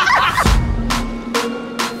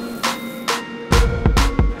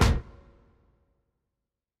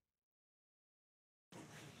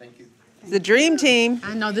 The dream team.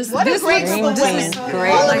 I know this What a great group of women.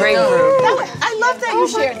 Great group. I love that you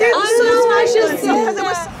shared that.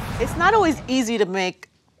 It's not always easy to make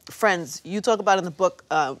friends. You talk about in the book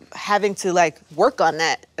having to like work on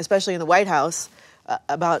that, especially in the White House,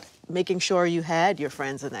 about making sure you had your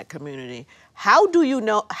friends in that community. How do you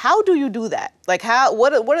do that? Like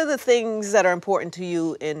what are the things that are important to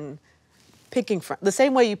you in picking friends? The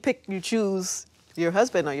same way you choose your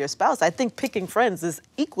husband or your spouse, I think picking friends is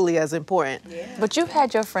equally as important. Yeah. But you've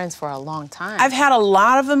had your friends for a long time. I've had a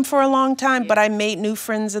lot of them for a long time, but I made new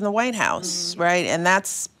friends in the White House, right? And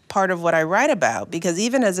that's part of what I write about, because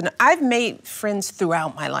even I've made friends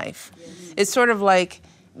throughout my life. It's sort of like,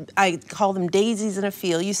 I call them daisies in a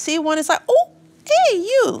field. You see one, it's like, oh, hey,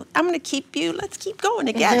 you, I'm gonna keep you, let's keep going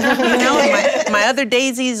together. You know, and my other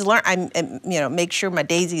daisies make sure my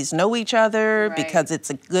daisies know each other, because it's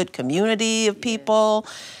a good community of people.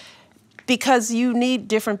 Because you need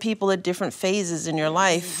different people at different phases in your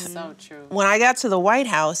life. So true. When I got to the White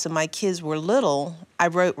House and my kids were little, I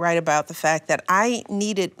write about the fact that I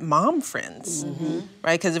needed mom friends,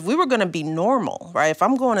 right? Because if we were gonna be normal, right? If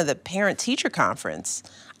I'm going to the parent-teacher conference,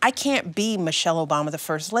 I can't be Michelle Obama, the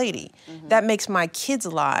First Lady. That makes my kids'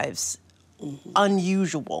 lives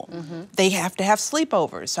unusual. They have to have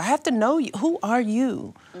sleepovers. So I have to know you. Who are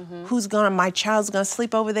you? My child's gonna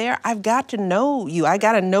sleep over there? I've got to know you. I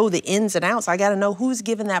gotta know the ins and outs. I gotta know who's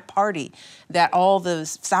giving that party that all the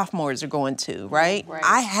sophomores are going to, right?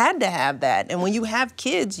 I had to have that. And when you have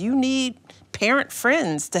kids, you need parent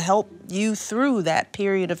friends to help you through that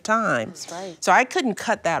period of time. That's right. So I couldn't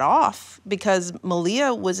cut that off, because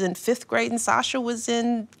Malia was in 5th grade and Sasha was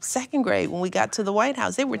in 2nd grade when we got to the White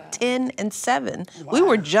House. They were 10 and 7. We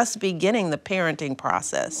were just beginning the parenting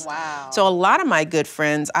process. Wow. So a lot of my good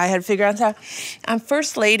friends, I had figured out, I'm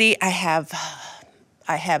First Lady, I have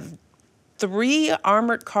 3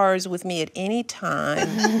 armored cars with me at any time.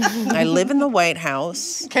 I live in the White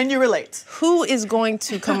House. Can you relate? Who is going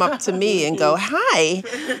to come up to me and go, hi,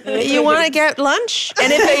 you want to get lunch?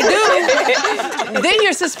 And if they do, then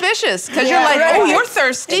you're suspicious, because you're like, oh, you're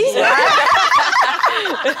thirsty.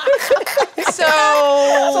 So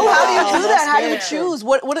how do you do that? How do you choose?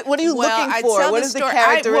 What are you looking for? What is the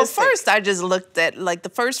characteristic? Well, first I just looked at, like, the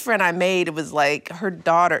first friend I made, it was like her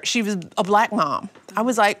daughter, she was a black mom. I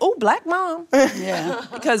was like, oh, black mom. Yeah.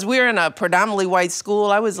 Because we're in a predominantly white school.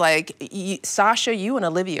 I was like, Sasha, you and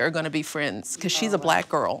Olivia are gonna be friends, because she's a black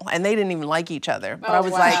girl. And they didn't even like each other. But I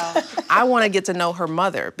was like, I wanna get to know her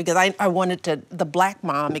mother, because I wanted the black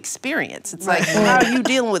mom experience. It's like, how are you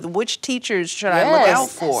dealing with which teachers should I look out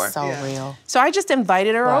for? That's so real. So I just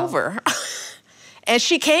invited her over. And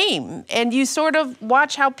she came, and you sort of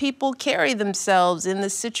watch how people carry themselves in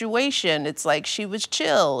this situation. It's like, she was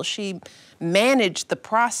chill. She managed the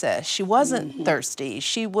process. She wasn't thirsty.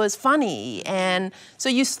 She was funny. And so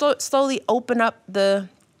you slowly open up the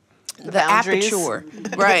aperture.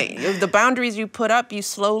 Right. The boundaries you put up, you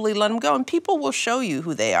slowly let them go, and people will show you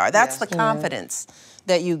who they are. That's the confidence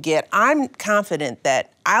that you get. I'm confident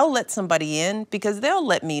that I'll let somebody in because they'll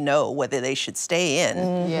let me know whether they should stay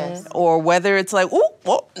in or whether it's like, oh,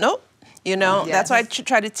 well, nope. You know, that's why I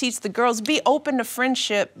try to teach the girls, be open to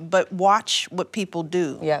friendship, but watch what people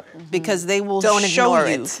do. Because they will show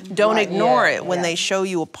you. Don't ignore it when they show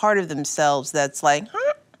you a part of themselves that's like,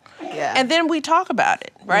 huh? And then we talk about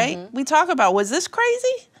it, right? We talk about, was this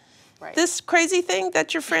crazy? This crazy thing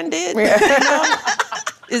that your friend did? You know?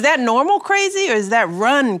 Is that normal crazy, or is that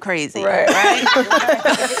run crazy? Right?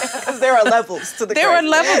 Because there are levels to the There are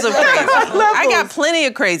levels of crazy. I got plenty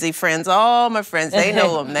of crazy friends. All my friends, they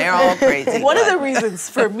know them. They're all crazy. One of the reasons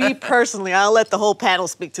for me personally, I'll let the whole panel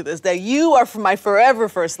speak to this, that you are my forever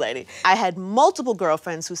First Lady. I had multiple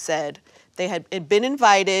girlfriends who said they had been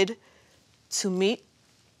invited to meet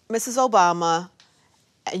Mrs. Obama,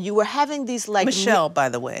 and you were having these like... Michelle, by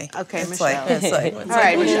the way. Okay, it's Michelle. All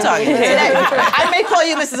right, what Michelle. you talking about? I may call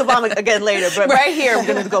you Mrs. Obama again later, but right here, I'm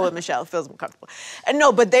gonna go with Michelle. It feels more comfortable. And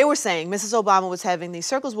no, but they were saying Mrs. Obama was having these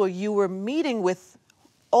circles where you were meeting with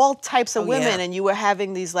all types of women, and you were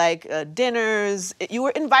having these like dinners. You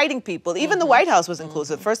were inviting people. Even the White House was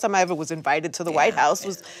inclusive. First time I ever was invited to the White House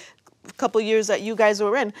was a couple years that you guys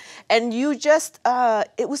were in. And you just,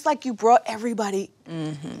 it was like you brought everybody.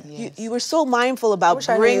 You were so mindful about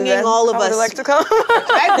bringing all of us. I would like to come.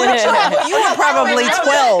 You were probably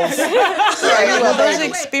 12. Well, those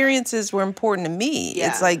experiences were important to me.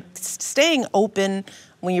 It's like staying open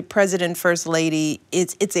when you're president, first lady.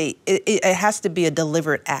 It has to be a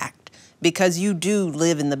deliberate act, because you do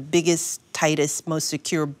live in the biggest, tightest, most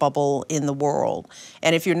secure bubble in the world.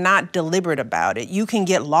 And if you're not deliberate about it, you can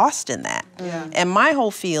get lost in that. And my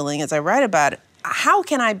whole feeling, as I write about it, how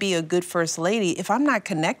can I be a good first lady if I'm not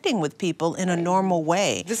connecting with people in a normal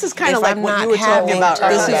way? This is kind of like what you were talking about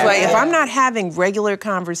This earlier. is why if I'm not having regular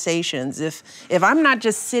conversations, if I'm not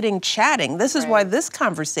just sitting chatting, this is why this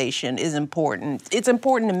conversation is important. It's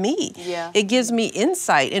important to me. Yeah. It gives me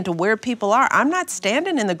insight into where people are. I'm not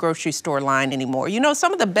standing in the grocery store line anymore. You know,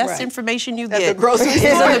 some of the best information you get is in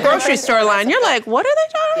the grocery store line. You're like, what are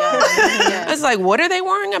they talking about? It's like, what are they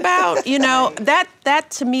worrying about? You know, that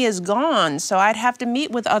to me is gone. So I'd have to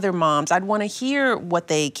meet with other moms. I'd want to hear what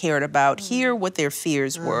they cared about, hear what their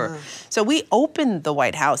fears were. So we opened the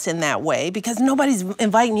White House in that way because nobody's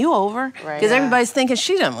inviting you over. Because everybody's thinking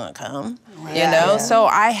she doesn't want to come. You know, so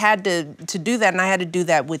I had to do that, and I had to do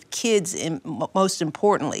that with kids, most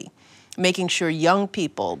importantly, making sure young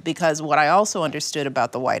people, because what I also understood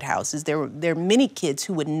about the White House is there are many kids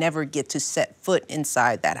who would never get to set foot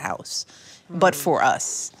inside that house. But for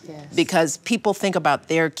us, because people think about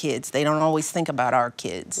their kids, they don't always think about our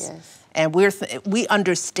kids. And we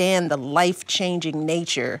understand the life-changing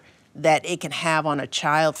nature that it can have on a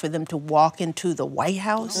child for them to walk into the White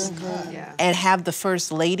House and have the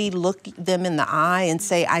First Lady look them in the eye and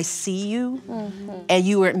say, I see you, and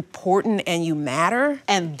you are important and you matter.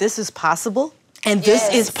 And this is possible. And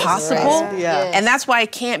this is possible. Yeah. And that's why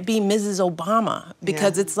it can't be Mrs. Obama,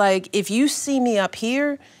 because it's like, if you see me up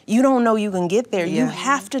here, you don't know you can get there. You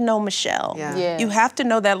have to know Michelle. You have to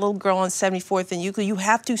know that little girl on 74th and Euclid. You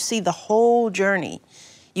have to see the whole journey.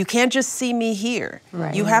 You can't just see me here.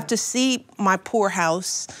 You have to see my poor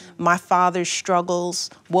house, my father's struggles,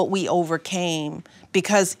 what we overcame,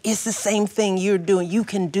 because it's the same thing you're doing. You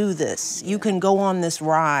can do this. You can go on this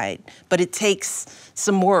ride, but it takes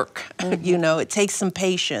some work, you know, it takes some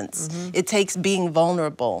patience. It takes being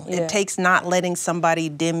vulnerable. It takes not letting somebody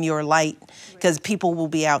dim your light, because people will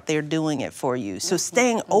be out there doing it for you. So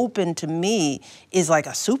staying open to me is like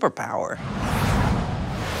a superpower.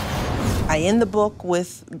 I end the book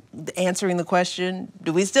with answering the question,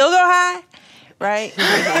 do we still go high? Right?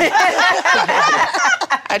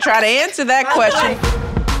 I try to answer that question.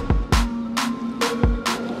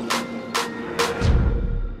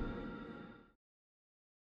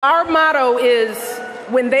 Our motto is,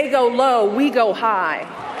 when they go low, we go high.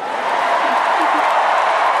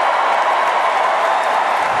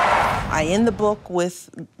 I end the book with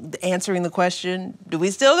answering the question, do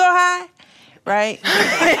we still go high? Right?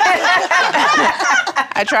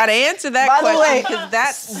 I try to answer that question because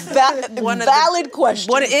that's one of valid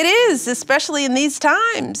question. What it is, especially in these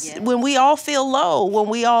times when we all feel low, when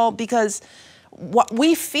we all, because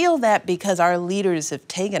we feel that because our leaders have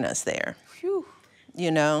taken us there.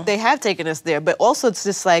 You know, they have taken us there, but also it's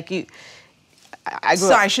just like you.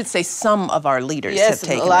 I should say some of our leaders have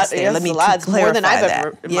taken us there. Let me clarify more than I've that.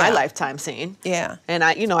 ever in my lifetime seen. Yeah, and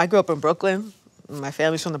I grew up in Brooklyn. My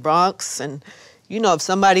family's from the Bronx, and you know, if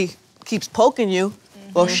somebody keeps poking you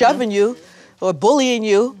or shoving you or bullying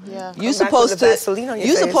you, you're supposed to like, you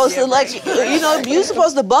know, you're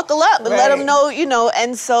supposed to buckle up and let them know, you know.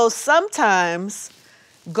 And so sometimes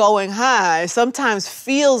going high sometimes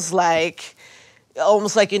feels like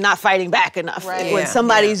almost like you're not fighting back enough when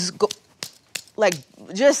somebody's like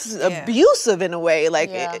just abusive in a way. Like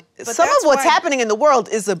some of what's happening in the world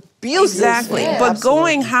is abusive. Exactly. But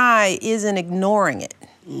going high isn't ignoring it.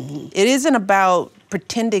 It isn't about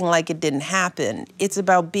pretending like it didn't happen. It's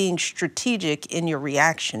about being strategic in your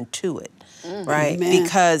reaction to it, right? Amen.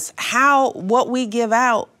 Because what we give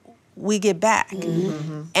out, we get back.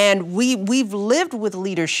 And we've lived with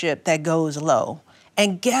leadership that goes low.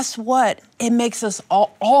 And guess what? It makes us,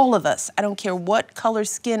 all of us, I don't care what color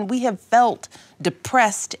skin, we have felt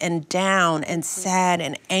depressed and down and sad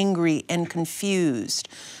and angry and confused.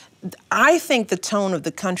 I think the tone of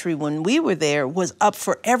the country when we were there was up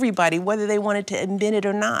for everybody, whether they wanted to admit it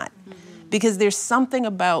or not. Because there's something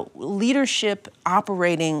about leadership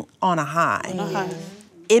operating on a high.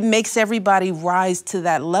 It makes everybody rise to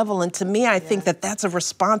that level. And to me, I think that that's a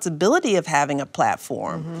responsibility of having a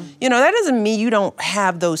platform. You know, that doesn't mean you don't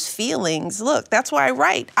have those feelings. Look, that's why I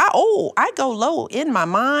write. I go low in my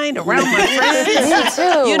mind, around my friends. Me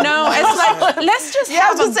too. You know, it's like, let's just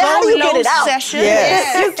have a go low session.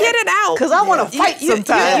 You get it out. Because I want to fight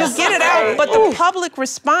sometimes. You get it out, but the public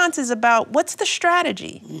response is about, what's the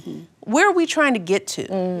strategy? Where are we trying to get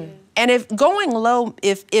to? And if going low,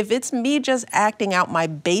 if it's me just acting out my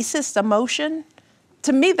basest emotion,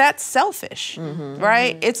 to me that's selfish,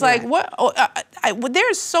 right? It's like,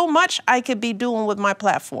 there's so much I could be doing with my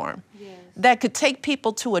platform that could take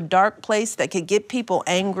people to a dark place, that could get people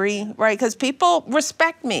angry, right? Because people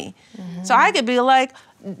respect me. So I could be like,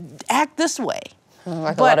 act this way.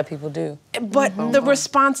 Like a lot of people do. But the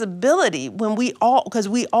responsibility when because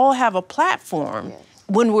we all have a platform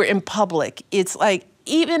when we're in public, it's like,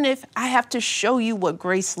 even if I have to show you what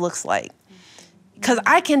grace looks like, because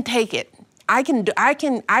I can take it. I can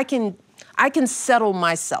settle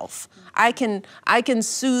myself. I can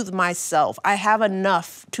soothe myself. I have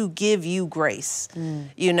enough to give you grace,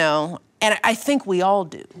 you know? And I think we all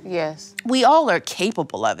do. Yes. We all are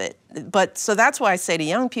capable of it. But so that's why I say to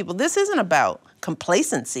young people, this isn't about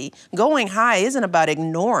complacency. Going high isn't about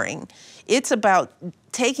ignoring. It's about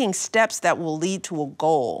taking steps that will lead to a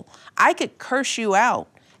goal. I could curse you out.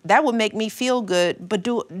 That would make me feel good, but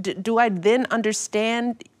do I then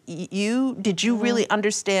understand you? Did you really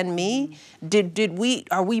understand me?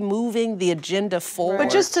 Are we moving the agenda forward? But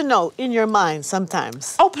just to know, in your mind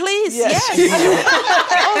sometimes. Oh, please, yes.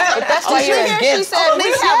 But that's what you hear. She said,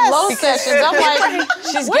 we have low sessions. I'm like,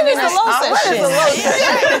 she's giving us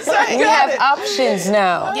options. We have options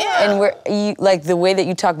now. Yeah. And like the way that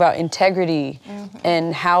you talk about integrity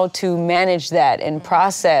and how to manage that and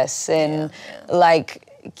process and like,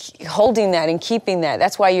 holding that and keeping that.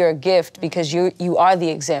 That's why you're a gift, because you are the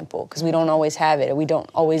example, because we don't always have it and we don't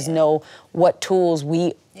always know what tools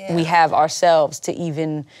we have ourselves to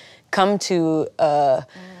even come to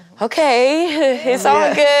okay, it's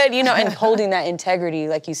all good, you know, and holding that integrity,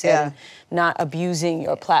 like you said, not abusing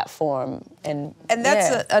your platform. And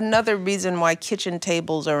that's another reason why kitchen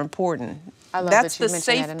tables are important. I love That's that you the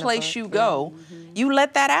mentioned that safe in the place book. you go. You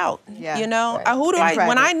let that out, you know? Who do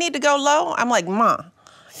when I need to go low, I'm like, Ma,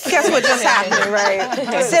 guess what just happened?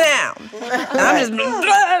 Sit down. And I'm just,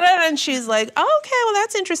 and she's like, okay, well,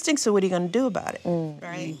 that's interesting. So what are you going to do about it?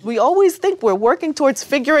 Right? We always think we're working towards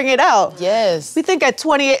figuring it out. Yes. We think at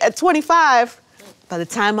 25, by the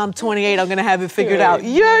time I'm 28, I'm gonna have it figured out.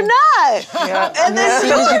 You're not. And then as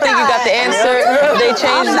soon as you think you got the answer, they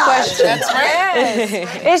change the question. That's right.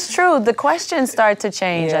 It's true. The questions start to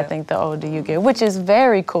change, I think, the older you get, which is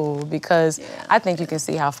very cool, because I think you can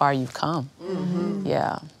see how far you've come.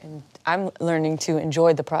 Yeah. And I'm learning to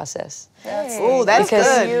enjoy the process. Oh, that's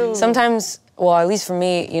good. Sometimes, well, at least for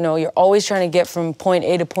me, you know, you're always trying to get from point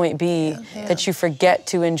A to point B that you forget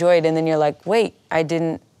to enjoy it, and then you're like, wait, I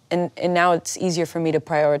didn't. And now it's easier for me to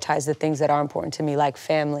prioritize the things that are important to me, like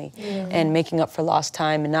family, and making up for lost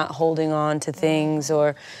time and not holding on to things,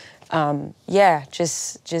 or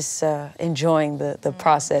just enjoying the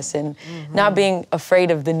process and not being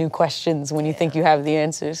afraid of the new questions when you think you have the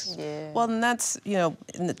answers. Well, and that's, you know,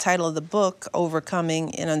 in the title of the book, Overcoming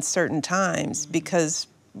in Uncertain Times, because,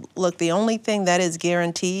 look, the only thing that is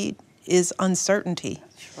guaranteed is uncertainty.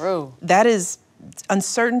 True. That is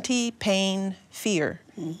uncertainty, pain, fear.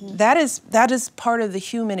 That is part of the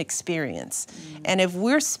human experience. And if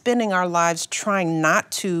we're spending our lives trying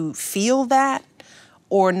not to feel that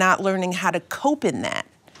or not learning how to cope in that,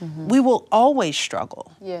 we will always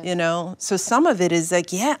struggle, you know? So some of it is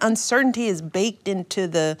like, uncertainty is baked into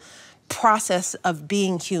the process of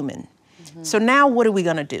being human. So now what are we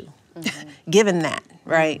gonna do, given that,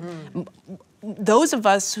 right? Those of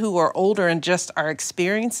us who are older and just are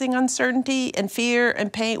experiencing uncertainty and fear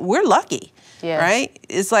and pain, we're lucky, right?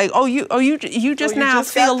 It's like, you just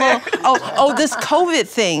feel a little, this COVID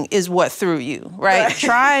thing is what threw you, right?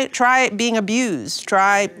 Try being abused,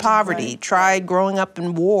 try poverty, try growing up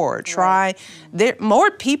in war,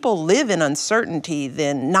 more people live in uncertainty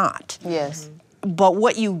than not. Yes. But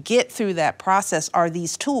what you get through that process are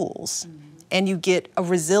these tools. And you get a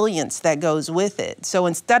resilience that goes with it. So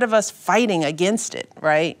instead of us fighting against it,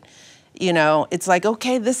 right? You know, it's like,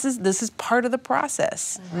 okay, this is part of the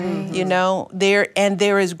process. You know, there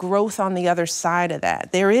is growth on the other side of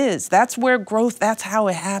that. There is. That's where growth, that's how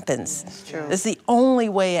it happens. That's true. It's the only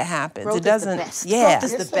way it happens. Growth it doesn't is the best. Growth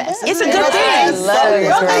is the best. It's a good thing. It's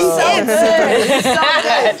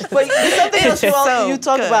so good. But there's something else you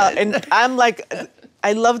talk about, and I'm like,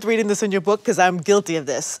 I loved reading this in your book because I'm guilty of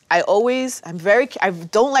this. I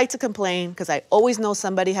don't like to complain because I always know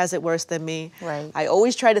somebody has it worse than me. Right. I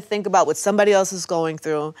always try to think about what somebody else is going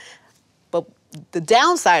through. But the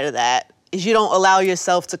downside of that is you don't allow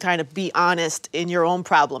yourself to kind of be honest in your own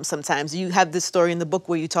problems sometimes. You have this story in the book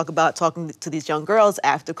where you talk about talking to these young girls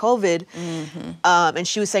after COVID, and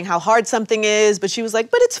she was saying how hard something is, but she was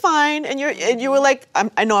like, but it's fine. And you were like,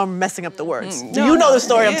 I know I'm messing up the words. You know the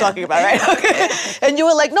story I'm talking about, right? Okay. And you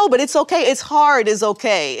were like, no, but it's okay. It's hard is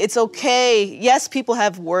okay. It's okay. Yes, people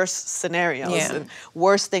have worse scenarios and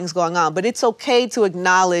worse things going on, but it's okay to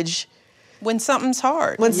acknowledge when something's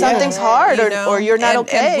hard. When something's hard, or you're not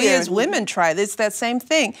okay. And we as women try this. That same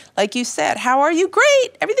thing. Like you said, how are you?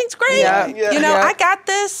 Great. Everything's great. Yeah. You know, I got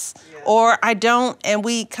this. Or I don't, and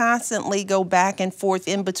we constantly go back and forth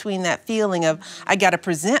in between that feeling of I got to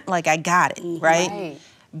present like I got it, right?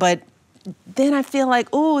 But then I feel like,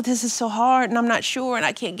 oh, this is so hard, and I'm not sure, and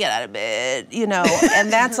I can't get out of bed, you know,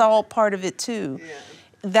 and that's all part of it too.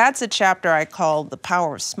 That's a chapter I call The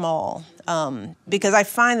Power of Small, because I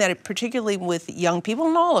find that particularly with young people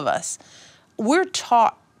and all of us, we're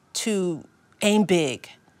taught to aim big,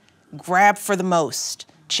 grab for the most,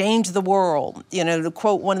 change the world. You know, to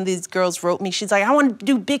quote one of these girls wrote me, she's like, I want to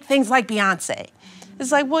do big things like Beyonce.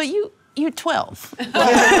 It's like, well, you're 12.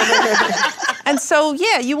 And so,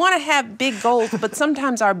 yeah, you want to have big goals, but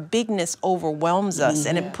sometimes our bigness overwhelms us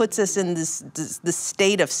and it puts us in this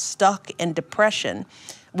state of stuck and depression,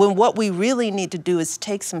 when what we really need to do is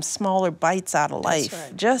take some smaller bites out of life.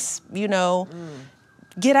 Right. Just, you know,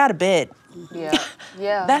 get out of bed.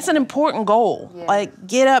 That's an important goal. Like,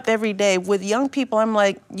 get up every day. With young people, I'm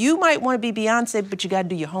like, you might want to be Beyonce, but you got to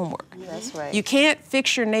do your homework. That's right. You can't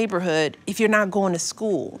fix your neighborhood if you're not going to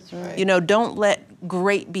school. That's right. You know, don't let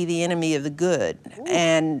great be the enemy of the good. Ooh.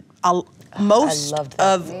 And most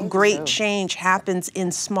of great change happens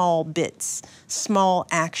in small bits, small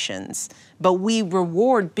actions. But we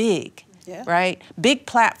reward big, right? Big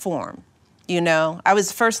platform, you know. I was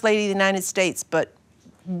the First Lady of the United States, but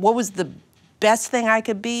what was the best thing I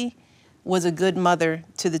could be was a good mother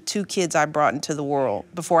to the 2 kids I brought into the world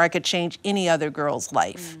before I could change any other girl's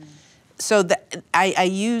life. So I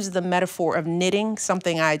use the metaphor of knitting,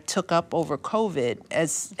 something I took up over COVID,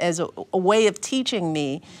 as a way of teaching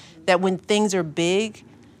me that when things are big,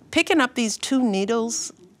 picking up these 2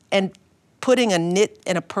 needles and putting a knit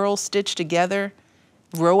and a purl stitch together,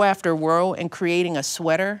 row after row, and creating a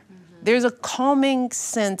sweater, there's a calming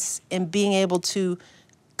sense in being able to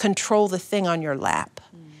control the thing on your lap.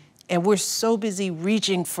 And we're so busy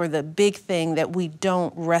reaching for the big thing that we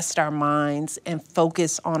don't rest our minds and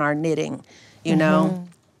focus on our knitting, you know?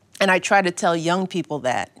 And I try to tell young people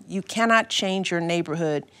that you cannot change your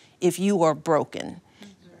neighborhood if you are broken,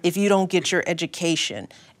 if you don't get your education.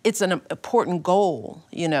 It's an important goal,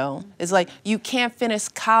 you know? It's like, you can't finish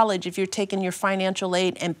college if you're taking your financial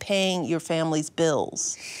aid and paying your family's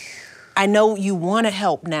bills. I know you want to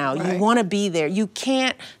help now. Right. You want to be there. You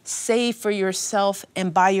can't save for yourself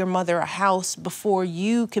and buy your mother a house before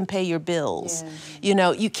you can pay your bills. You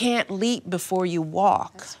know, you can't leap before you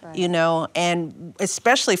walk, you know, and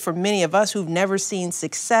especially for many of us who've never seen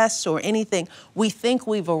success or anything, we think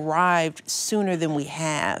we've arrived sooner than we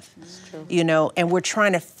have, you know, and we're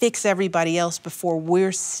trying to fix everybody else before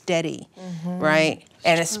we're steady, right?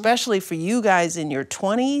 And especially for you guys in your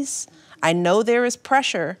 20s, I know there is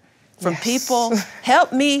pressure from people,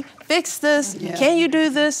 help me fix this, can you do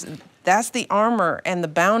this? That's the armor and the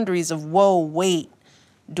boundaries of, whoa, wait,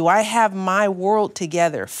 do I have my world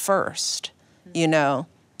together first? You know,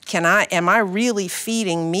 am I really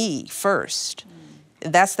feeding me first?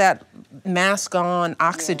 That's that mask on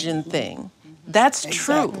oxygen thing. That's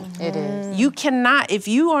true. It is. You cannot, if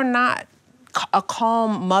you are not a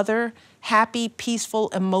calm mother, happy, peaceful,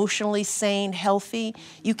 emotionally sane, healthy,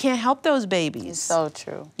 you can't help those babies. It's so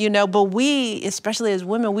true. You know, but we, especially as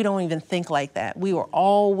women, we don't even think like that. We were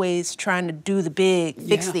always trying to do the big,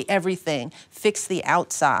 fix the everything, fix the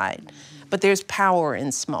outside. But there's power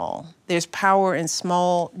in small. There's power in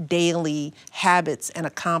small daily habits and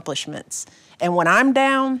accomplishments. And when I'm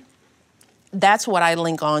down, that's what I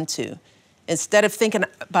link on to. Instead of thinking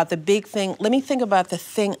about the big thing, let me think about the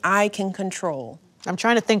thing I can control. I'm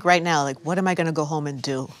trying to think right now, like, what am I gonna go home and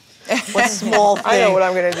do? What small thing? I know what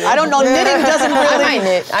I'm gonna do. I don't know, knitting doesn't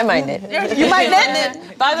really... I might knit. You might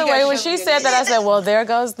knit? By the way, when she said that, I said, well, there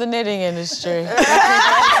goes the knitting industry.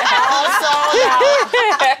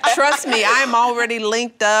 Trust me, I'm already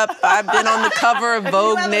linked up. I've been on the cover of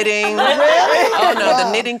Vogue Knitting. Really? Oh no,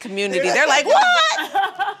 the knitting community. They're like, what?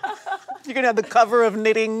 You're gonna have the cover of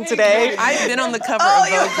Knitting today? I've been on the cover of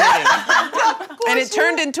Vogue Knitting. And it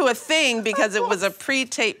turned into a thing because it was a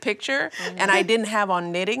pre-tape picture and I didn't have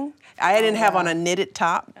on knitting. I didn't have on a knitted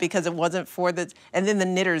top because it wasn't for the, and then the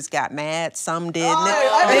knitters got mad, some did.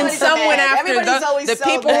 Then some went after the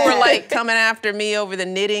people who were like coming after me over the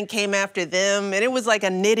knitting came after them, and it was like a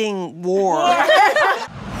knitting war.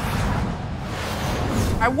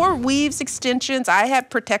 I wore weaves, extensions. I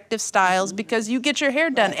had protective styles because you get your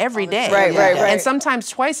hair done every day. Right. And sometimes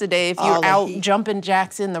twice a day if you're out jumping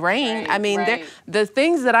jacks in the rain. I mean, the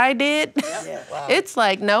things that I did, it's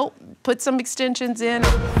like, nope, put some extensions in.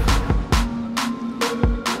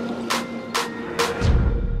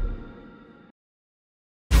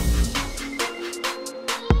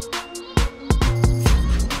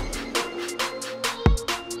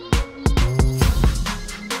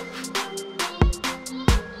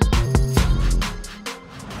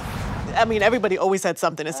 I mean, everybody always had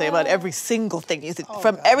something to say about every single thing.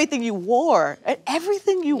 From everything you wore. And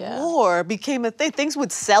everything you wore became a thing. Things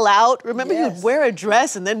would sell out. Remember, you'd wear a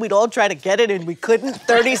dress and then we'd all try to get it and we couldn't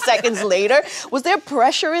 30 seconds later. Was there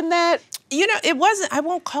pressure in that? You know, it wasn't, I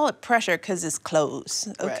won't call it pressure because it's clothes,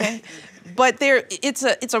 okay? But it's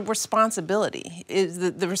a responsibility. It's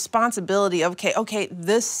the responsibility of, okay,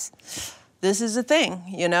 this is a thing,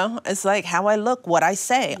 you know? It's like how I look, what I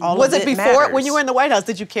say, all Was of it it before, matters. when you were in the White House,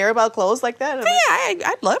 did you care about clothes like that? Yeah,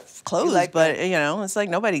 I love clothes, but you know, it's like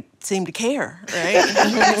nobody seemed to care, right?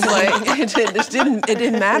 It's like it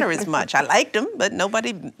didn't matter as much. I liked them, but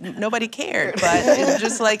nobody cared. But it's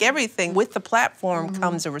just like everything. With the platform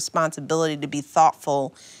comes a responsibility to be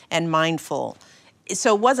thoughtful and mindful.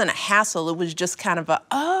 So it wasn't a hassle. It was just kind of a,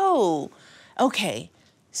 oh, okay.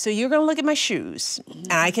 So you're gonna look at my shoes,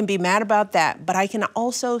 and I can be mad about that, but I can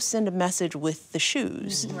also send a message with the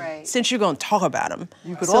shoes, since you're gonna talk about them.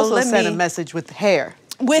 You could also send a message with hair.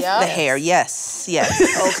 With the hair, yes.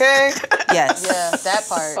 Okay. Yes. Yeah, that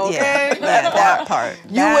part. Okay. Yeah, that part.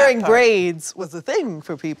 You wearing braids was a thing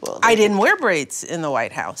for people. I didn't wear braids in the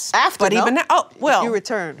White House. After, but even now, you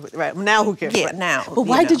returned, right? Now who cares? Yeah, now. But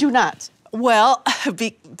why did you not? Well,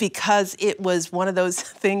 because it was one of those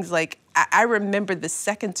things like, I remember the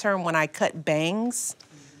second term when I cut bangs.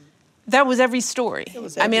 That was every story.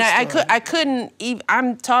 I mean, I couldn't even,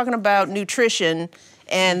 I'm talking about nutrition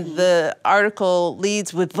and the article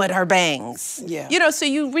leads with "but her bangs." Yeah. You know, so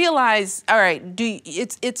you realize, all right,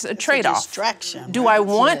 it's a trade-off. It's a distraction. Do I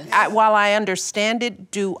want, while I understand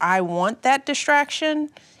it, do I want that distraction?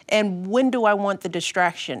 And when do I want the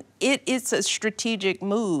distraction? It's a strategic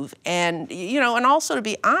move. And, you know, and also to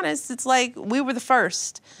be honest, it's like we were the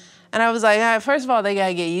first. And I was like, all right, first of all, they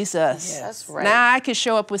gotta get used to us. Yeah, that's right. Now I could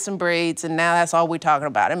show up with some braids and now that's all we're talking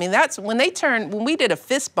about. I mean, that's when we did a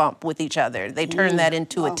fist bump with each other, they turned that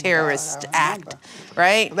into a terrorist act,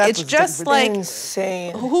 right? It's just like,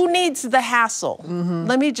 insane. Who needs the hassle?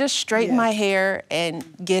 Let me just straighten my hair and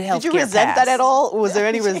get health care. Did you resent that at all? Was there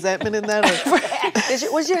any resentment in that?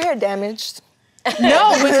 Was your hair damaged?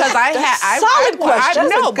 No, because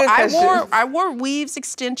I wore weaves,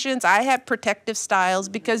 extensions. I had protective styles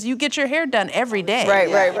because you get your hair done every day.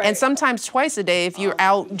 Right. And sometimes twice a day if you're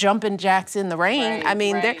out jumping jacks in the rain. I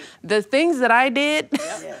mean, the things that I did,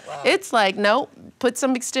 it's like, nope, put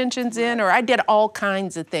some extensions in, or I did all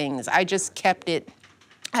kinds of things. I just kept it.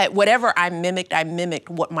 Whatever I mimicked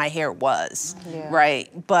what my hair was, right?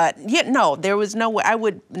 But no, there was no way. I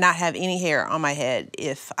would not have any hair on my head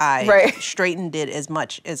if I straightened it as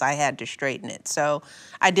much as I had to straighten it. So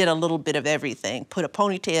I did a little bit of everything. Put a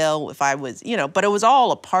ponytail if I was, you know, but it was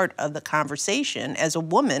all a part of the conversation as a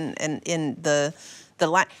woman, and in the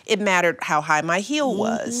line, it mattered how high my heel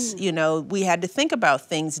was. You know, we had to think about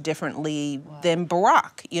things differently than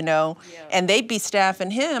Barack, you know, and they'd be staffing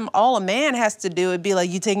him. All a man has to do would be like,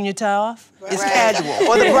 you taking your tie off? It's casual.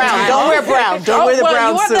 Or the brown. Don't wear brown. Don't wear the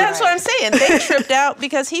brown suit. That's what I'm saying. They tripped out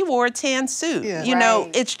because he wore a tan suit. You know,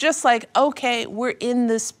 it's just like, okay, we're in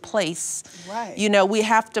this place. You know, we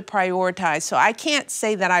have to prioritize. So I can't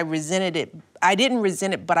say that I resented it. I didn't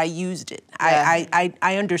resent it, but I used it.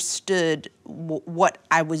 I understood what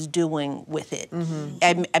I was doing with it.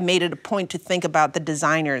 I made it a point to think about the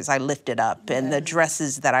designers I lifted up and the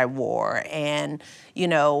dresses that I wore, and you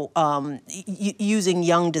know, using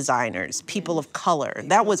young designers, people of color.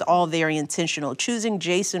 That was all very intentional. Choosing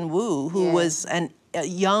Jason Wu, who was a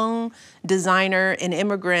young designer, an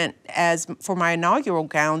immigrant, as for my inaugural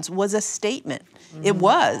gowns was a statement. It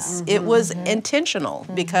was. It was intentional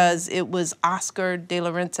because it was Oscar de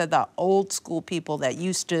la Renta, the old school people that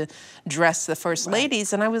used to dress the first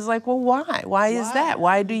ladies. And I was like, well, why? Why is that?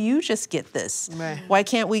 Why do you just get this? Why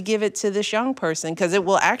can't we give it to this young person? Because it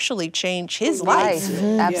will actually change his life.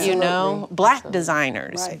 You know, black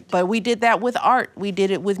designers. But we did that with art. We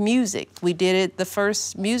did it with music. We did it, the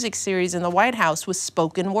first music series in the White House was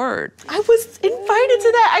spoken word. I was invited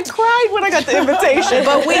to that. I cried when I got the invitation.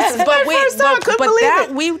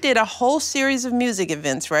 We did a whole series of music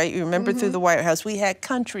events, right? You remember through the White House, we had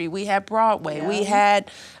country, we had Broadway, we had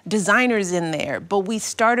designers in there, but we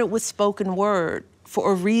started with spoken word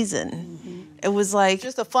for a reason. It was like...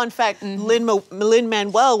 Just a fun fact,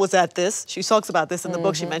 Lin-Manuel was at this. She talks about this in the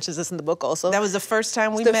book. She mentions this in the book also. That was the first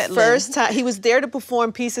time we met Lin. The first time. He was there to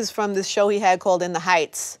perform pieces from this show he had called In the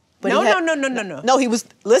Heights. But No. No, he was,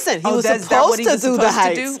 listen, he was that supposed what he to was do the supposed to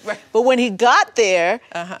heights. do? Right. But when he got there,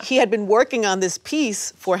 he had been working on this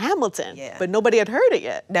piece for Hamilton, but nobody had heard it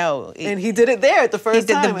yet. No. And he did it there at the first time.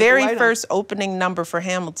 He did at the very White House. first opening number for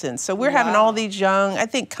Hamilton. So we're having all these young, I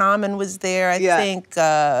think Common was there, I think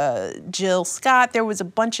Jill Scott, there was a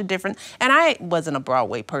bunch of different, and I wasn't a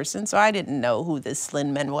Broadway person, so I didn't know who this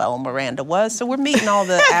Lin-Manuel Miranda was. So we're meeting all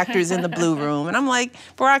the actors in the blue room, and I'm like,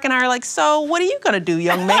 Barack and I are like, so what are you gonna do,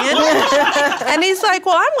 young man? And he's like,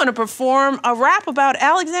 well, I'm gonna perform a rap about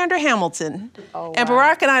Alexander Hamilton. Oh, and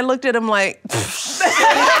Barack and I looked at him like,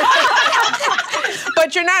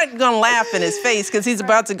 but you're not gonna laugh in his face because he's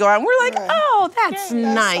about to go out. And we're like, oh, that's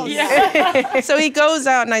nice. So he goes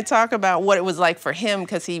out and I talk about what it was like for him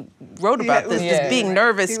because he wrote about this being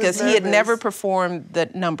nervous because he had never performed the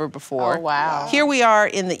number before. Oh, wow. Here we are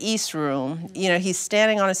in the East Room. You know, he's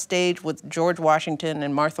standing on a stage with George Washington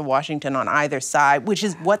and Martha Washington on either side, which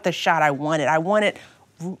is what the shot I wanted. I wanted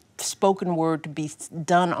spoken word to be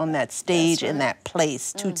done on that stage in that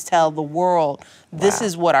place to tell the world this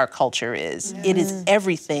is what our culture is. It is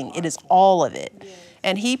everything. It is all of it.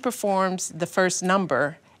 And he performs the first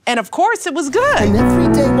number. And of course, it was good. And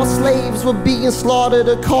every day while slaves were being slaughtered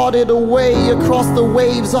or carted away across the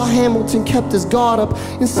waves, our Hamilton kept his guard up.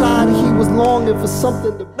 Inside, he was longing for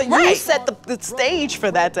something to... But you set the stage for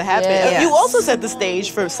that to happen. Yes. You also set the stage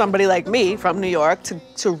for somebody like me from New York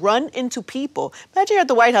to run into people. Imagine you're at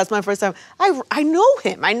the White House my first time. I know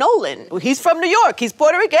him. I know Lin. He's from New York. He's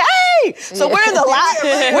Puerto Rican. Hey! So we're in the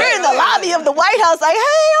lobby of the White House like, hey,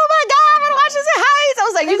 oh my God, I'm gonna watch this at Heights. I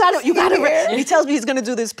was like, you gotta rep. He tells me he's gonna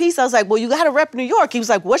do this piece. I was like, well, you gotta rep New York. He was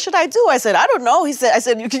like, what should I do? I said, I don't know. I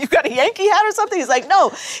said, you got a Yankee hat or something? He's like, no.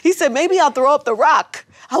 He said, maybe I'll throw up the rock.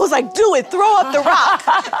 I was like, do it, throw up the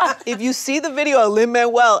rock. If you see the video of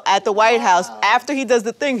Lin-Manuel at the White House, after he does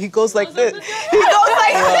the thing, he goes like this. He goes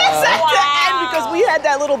like this at the end because we had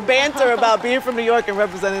that little banter about being from New York and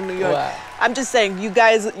representing New York. Wow. I'm just saying, you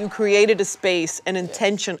guys, you created a space and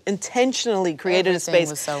intentionally created Everything a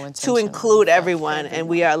was so space to intentional. include everyone, and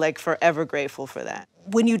we are like forever grateful for that.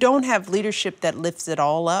 When you don't have leadership that lifts it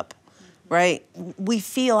all up, right, we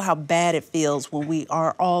feel how bad it feels when we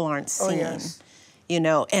aren't seen. You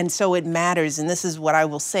know, and so it matters, and this is what I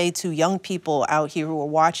will say to young people out here who are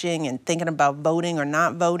watching and thinking about voting or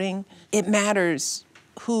not voting. It matters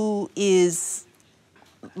who is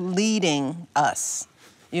leading us,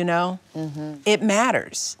 you know? It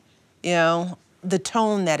matters, you know, the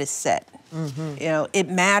tone that is set. You know, it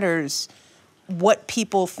matters what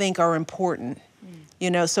people think are important.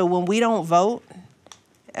 You know, so when we don't vote,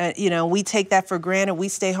 you know, we take that for granted. We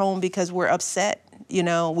stay home because we're upset. You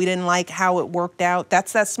know, we didn't like how it worked out.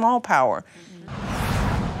 That's that small power.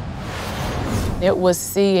 It was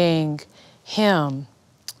seeing him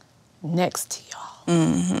next to y'all.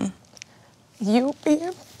 You being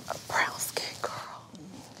a brown-skinned girl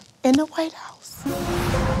in the White House.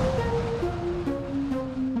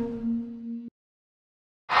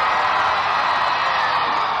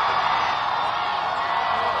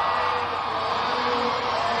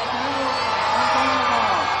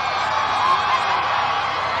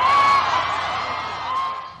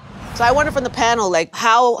 So I wonder from the panel, like,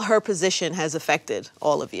 how her position has affected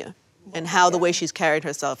all of you and how the way she's carried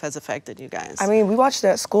herself has affected you guys. I mean, we watched it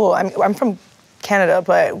at school. I'm from Canada,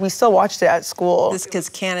 but we still watched it at school. This because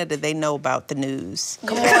Canada, they know about the news.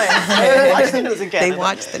 Come on. They watch the news in Canada. They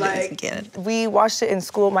watch the news in Canada. We watched it in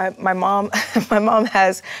school. My mom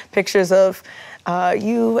has pictures of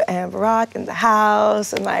you and Barack in the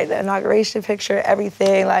house and like the inauguration picture,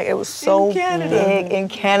 everything. Like it was so big in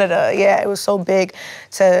Canada. Yeah, it was so big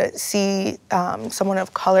to see someone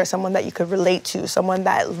of color, someone that you could relate to, someone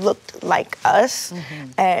that looked like us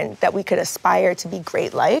and that we could aspire to be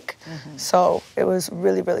great like. So it was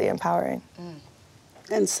really, really empowering.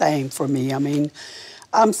 And same for me. I mean,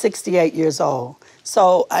 I'm 68 years old.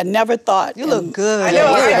 So I never thought... You look good. I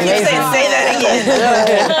know, say that again.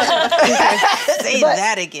 Say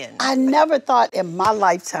that again. I never thought in my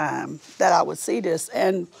lifetime that I would see this.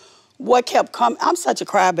 And what kept coming... I'm such a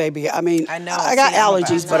crybaby. I mean, I got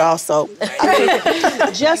allergies, but also... I mean,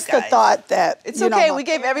 just the thought that... It's okay. We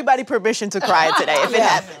gave everybody permission to cry today if it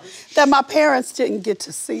happened. That my parents didn't get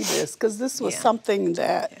to see this, because this was something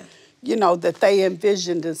that... you know, that they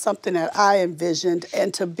envisioned and something that I envisioned,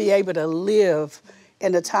 and to be able to live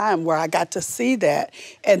in a time where I got to see that,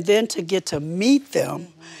 and then to get to meet them,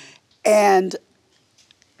 and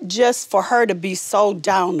just for her to be so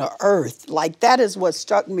down to earth, like that is what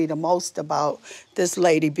struck me the most about this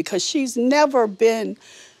lady, because she's never been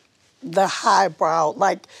the highbrow,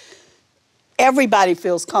 like everybody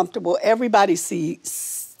feels comfortable, everybody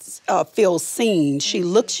sees feels seen. She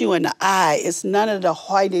looks you in the eye. It's none of the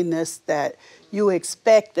haughtiness that you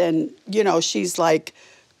expect. And, you know, she's like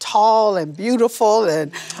tall and beautiful.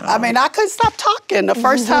 And I mean, I couldn't stop talking. The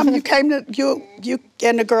first time you came to, you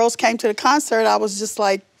and the girls came to the concert, I was just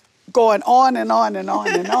like going on and on and on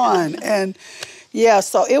and on. And yeah,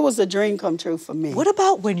 so it was a dream come true for me. What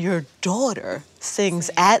about when your daughter sings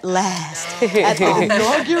At Last at the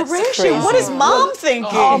inauguration? What is mom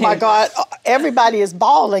thinking? Oh my God, everybody is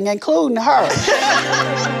bawling, including her.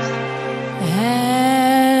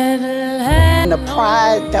 And the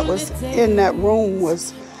pride that was in that room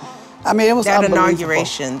was, I mean, it was that unbelievable.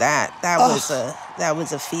 inauguration. That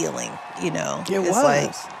was a feeling, you know. It it's was.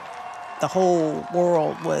 Like the whole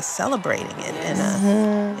world was celebrating it, and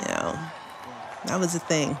you know, that was a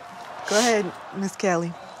thing. Go ahead, Miss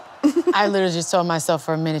Kelly. I literally just told myself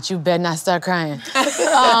for a minute, you better not start crying.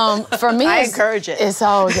 For me, I encourage it. It's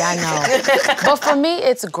I know. But for me,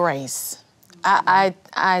 it's grace. I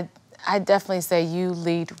definitely say you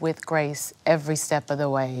lead with grace every step of the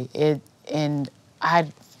way.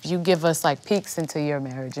 You give us like peeks into your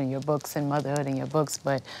marriage and your books and motherhood and your books,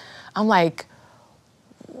 but I'm like,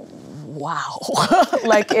 wow.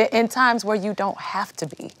 Like in times where you don't have to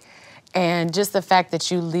be. And just the fact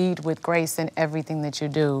that you lead with grace in everything that you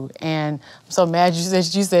do. And I'm so mad you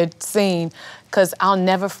said scene, because I'll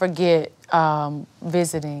never forget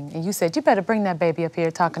visiting. And you said, you better bring that baby up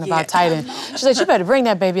here talking about Titan. She said, you better bring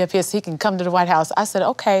that baby up here so he can come to the White House. I said,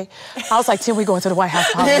 okay. I was like, Tim, we going to the White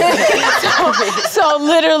House. So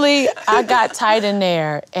literally, I got Titan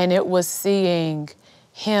there, and it was seeing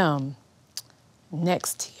him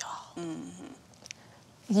next to y'all.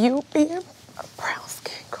 You being a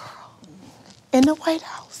brown-skinned girl in the White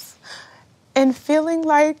House and feeling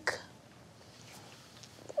like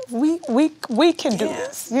we can do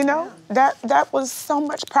this, you know? That was so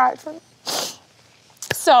much pride for me.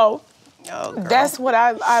 So that's what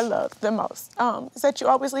I love the most, is that you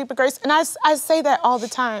always lead with grace. And I say that all the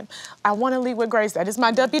time. I want to lead with grace. That is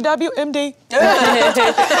my WWMD.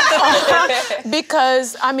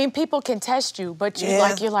 Because, I mean, people can test you, but you're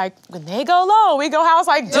like, when they go low, we go high. I was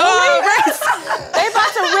like, do we, Grace? They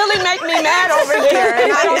about to really make me mad over here,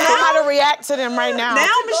 and I don't know how to react to them right now.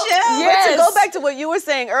 Now, Michelle. Yes. But to go back to what you were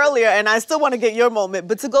saying earlier, and I still want to get your moment,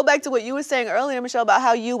 but to go back to what you were saying earlier, Michelle, about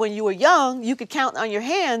how you, when you were young, you could count on your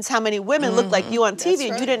hands how many women looked like you on TV,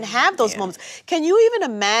 and you didn't have those moments. Can you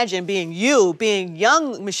even imagine being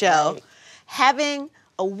young Michelle, having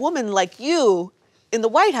a woman like you in the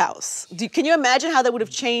White House? Can you imagine how that would have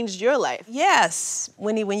changed your life? Yes,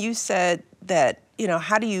 when you said that, you know,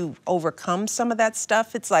 how do you overcome some of that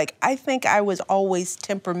stuff? It's like, I think I was always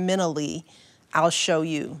temperamentally, I'll show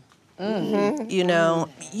you. You know,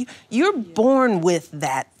 you're born with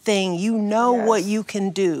that thing. You know what you can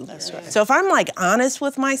do. That's right. So if I'm like honest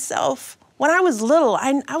with myself, when I was little,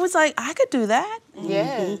 I was like, I could do that.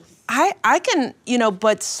 Yes. I can, you know,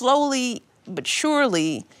 but slowly but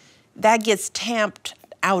surely that gets tamped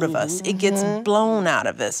out of us. It gets blown out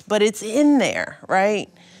of us, but it's in there, right?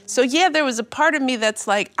 So yeah, there was a part of me that's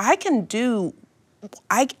like, I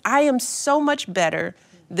am so much better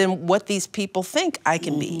than what these people think I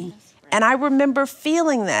can be. And I remember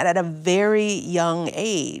feeling that at a very young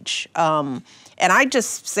age. And I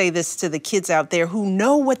just say this to the kids out there who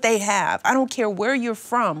know what they have. I don't care where you're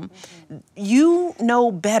from. You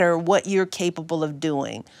know better what you're capable of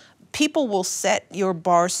doing. People will set your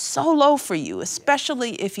bar so low for you,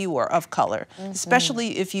 especially if you are of color,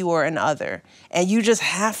 especially if you are an other. And you just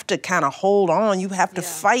have to kind of hold on. You have to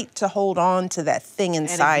fight to hold on to that thing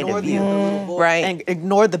inside of you. Right? And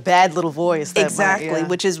ignore the bad little voice. Exactly,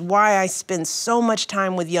 which is why I spend so much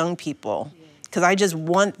time with young people, because I just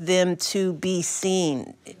want them to be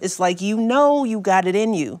seen. It's like, you know you got it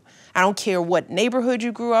in you. I don't care what neighborhood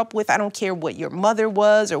you grew up with. I don't care what your mother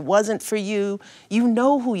was or wasn't for you. You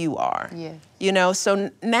know who you are. Yeah. You know, so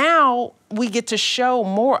now we get to show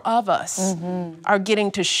more of us are getting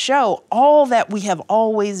to show all that we have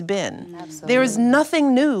always been. Absolutely. There is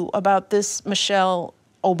nothing new about this Michelle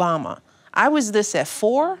Obama. I was this at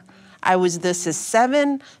 4. I was this at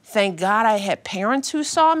 7. Thank God I had parents who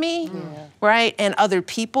saw me, right? And other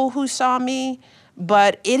people who saw me.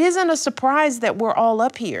 But it isn't a surprise that we're all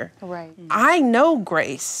up here. Right. I know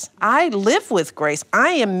grace. I live with grace. I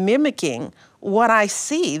am mimicking what I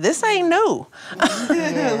see. This ain't new.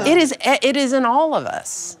 It is in all of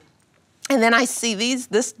us. And then I see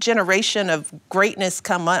this generation of greatness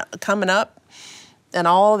coming up. and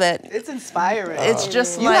all that. It's inspiring. It's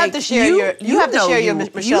just you like have to share your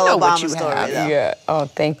Michelle Obama story. Though. Yeah. Oh,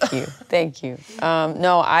 thank you. Thank you.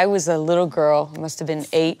 No, I was a little girl. Must have been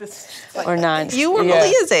 8 or 9. You were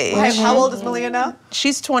Malia's age. How old is Malia now?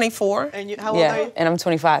 She's 24. And how old are you? And I'm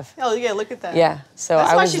 25. Oh yeah, look at that. Yeah. So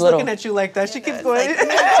That's I why was she's little. looking at you like that. She keeps going.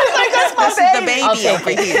 That's my baby over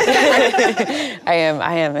here. I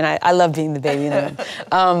am, and I love being the baby in the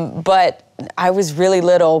room. But I was really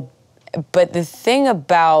little. But the thing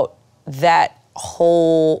about that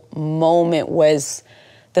whole moment was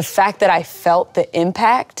the fact that I felt the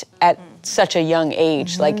impact at such a young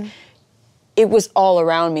age. Like, it was all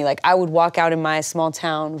around me. Like, I would walk out in my small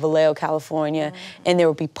town, Vallejo, California, and there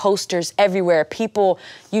would be posters everywhere. People,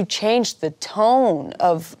 you changed the tone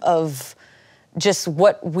of just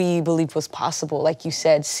what we believed was possible, like you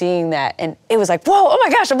said, seeing that. And it was like, whoa, oh my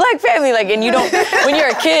gosh, a black family. Like, and you don't, when you're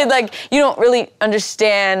a kid, like, you don't really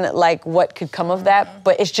understand, like, what could come of that,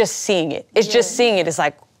 but it's just seeing it. It's just seeing it. It's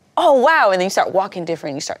like, oh, wow. And then you start walking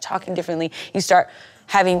different, you start talking differently, you start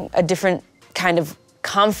having a different kind of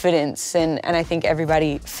confidence, and I think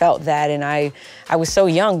everybody felt that, and I was so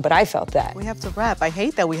young, but I felt that. We have to rap. I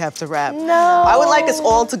hate that we have to rap. No. I would like us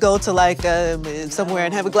all to go to like somewhere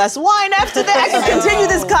and have a glass of wine after that. I can continue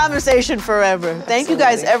this conversation forever. Thank you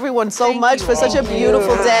guys, everyone, so much for such a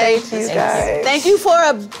beautiful day. Thank you guys. Thank you for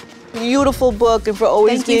a beautiful book and for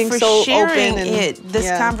always being so sharing open and this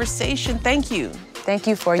conversation. Thank you. Thank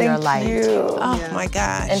you for your light. Oh my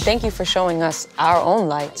gosh. And thank you for showing us our own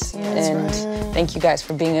lights. And thank you guys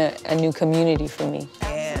for being a new community for me.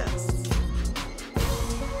 Yes.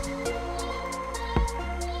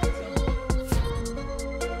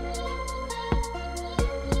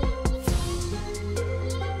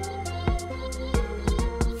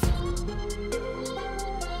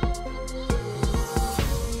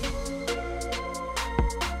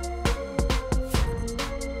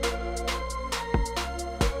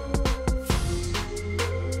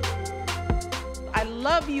 I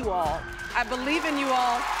love you all. I believe in you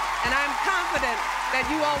all, and I'm confident that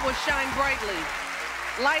you all will shine brightly,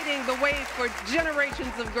 lighting the way for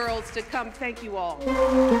generations of girls to come. Thank you all.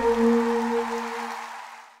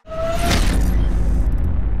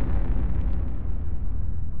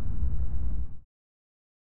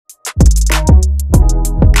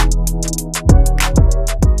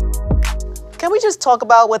 Can we just talk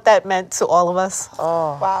about what that meant to all of us?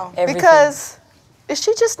 Oh, wow. Everything. Because is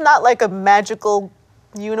she just not like a magical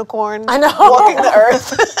unicorn I know. walking the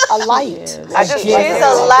earth? A light. She's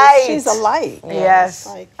a light. She's a light. Yes.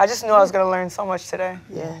 Like, I just knew I was going to learn so much today.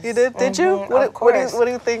 yes. You did? Did you? Of course. What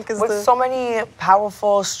do you think is With so many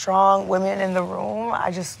powerful, strong women in the room,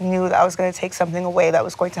 I just knew that I was going to take something away that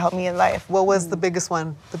was going to help me in life. What was the biggest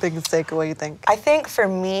one? The biggest takeaway, you think? I think for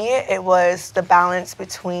me, it was the balance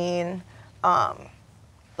between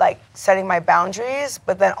like setting my boundaries,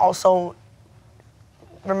 but then also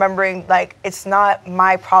remembering, like, it's not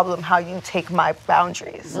my problem how you take my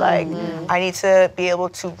boundaries. Like, I need to be able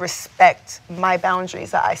to respect my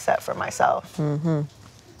boundaries that I set for myself.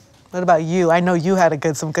 What about you? I know you had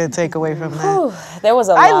some good takeaway from that. Whew, there was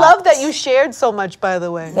a lot. I love that you shared so much, by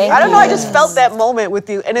the way. Thank I don't you. know, I just felt that moment with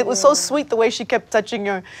you, and it was so sweet the way she kept touching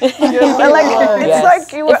your like, Yes. it's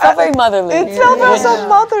like you were. It felt very motherly. It felt so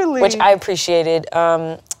motherly. Which I appreciated.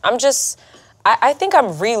 I think I'm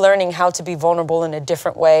relearning how to be vulnerable in a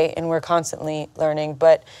different way, and we're constantly learning.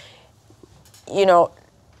 But, you know,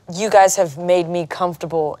 you guys have made me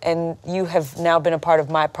comfortable, and you have now been a part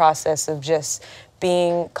of my process of just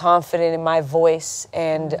being confident in my voice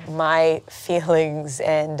and my feelings,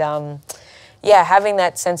 and yeah, having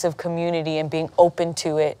that sense of community and being open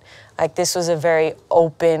to it. Like, this was a very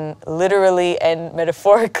open, literally and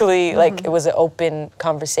metaphorically, like, it was an open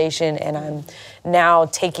conversation, and I'm now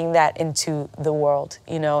taking that into the world,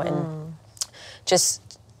 you know, and just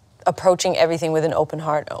approaching everything with an open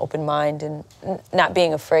heart, an open mind, and not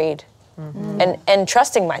being afraid. And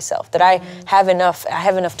trusting myself that I have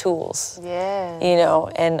enough tools, you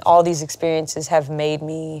know, and all these experiences have made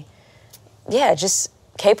me, yeah, just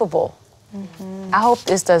capable. I hope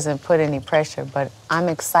this doesn't put any pressure, but I'm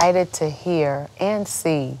excited to hear and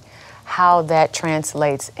see how that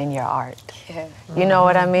translates in your art. Yeah. You know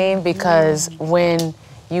what I mean? Because when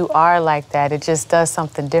you are like that, it just does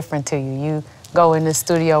something different to you. You go in the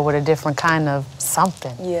studio with a different kind of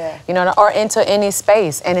something. Yeah. You know, or into any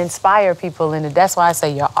space and inspire people in it. That's why I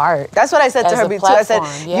say your art. That's what I said to her too. I said,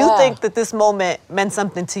 platform, you think that this moment meant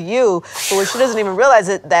something to you, but what she doesn't even realize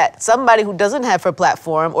is that somebody who doesn't have her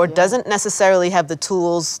platform or doesn't necessarily have the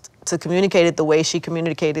tools to communicate it the way she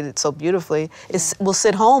communicated it so beautifully, will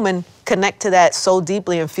sit home and connect to that so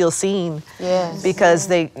deeply and feel seen. Yes. Because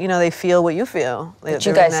they, you know, they feel what you feel. But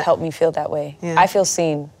you guys help me feel that way. Yeah. I feel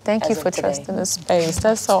seen. Thank you for trusting the space.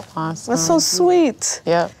 That's so awesome. That's so sweet.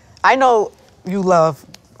 Yeah. I know you love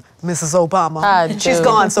Mrs. Obama. I She's do.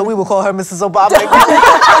 gone, so we will call her Mrs. Obama. She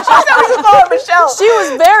said we could call her Michelle. She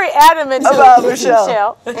was very adamant about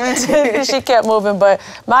Michelle. She kept moving, but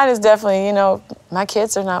mine is definitely, you know, my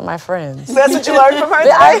kids are not my friends. That's what you learned from her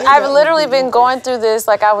today? I've literally been going through this,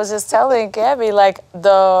 like I was just telling Gabby, like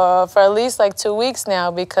for at least like 2 weeks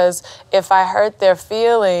now, because if I hurt their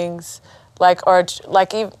feelings, like, or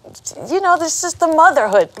like, you know, this is just the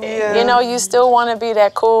motherhood thing. Yeah. You know, you still want to be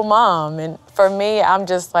that cool mom. And for me, I'm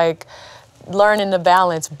just like learning the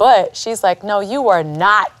balance. But she's like, no, you are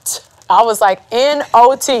not. I was like,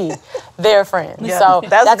 N-O-T, their friend. Yeah. So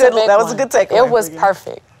that's good. a big That was one. a good takeaway. It was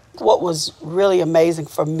perfect. What was really amazing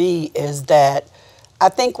for me is that I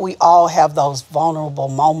think we all have those vulnerable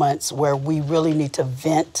moments where we really need to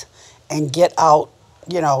vent and get out,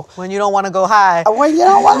 you know. When you don't want to go high. When you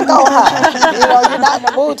don't want to go high. You know, you're not in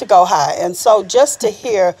the mood to go high. And so just to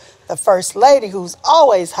hear the First Lady, who's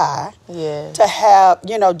always high, to have,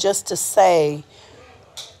 you know, just to say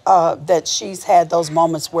that she's had those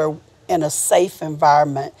moments where in a safe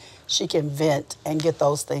environment, she can vent and get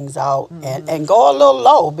those things out and go a little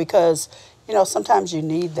low because, you know, sometimes you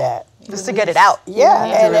need that. Just to get it out. Yeah.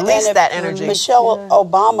 And release that energy. Michelle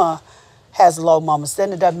Obama has low moments,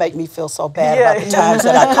 then it doesn't make me feel so bad about the times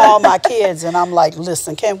that I call my kids and I'm like,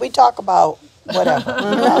 listen, can we talk about whatever?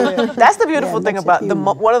 You know? That's the beautiful thing about,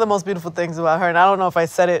 one of the most beautiful things about her, and I don't know if I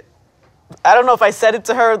said it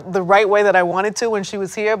to her the right way that I wanted to when she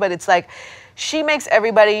was here, but it's like, she makes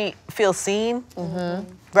everybody feel seen,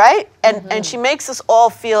 right? And she makes us all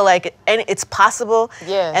feel like it's possible,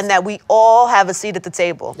 and that we all have a seat at the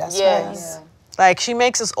table. That's right. Yeah. Like, she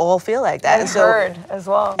makes us all feel like that. And heard as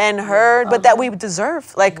well. And heard, but that we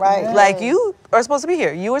deserve. Like, like you are supposed to be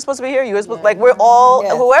here. You are supposed to be here. You are supposed, like, we're all,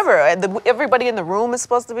 whoever, everybody in the room is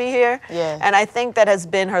supposed to be here. And I think that has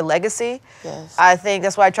been her legacy. I think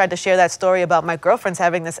that's why I tried to share that story about my girlfriends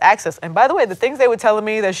having this access. And by the way, the things they were telling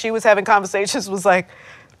me that she was having conversations was like,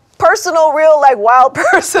 personal, real, like wild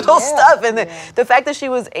personal stuff. And the fact that she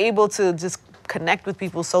was able to just connect with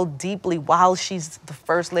people so deeply while she's the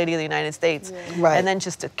First Lady of the United States. And then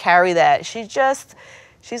just to carry that,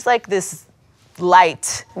 she's like this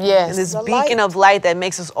light. And this beacon of light that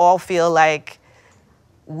makes us all feel like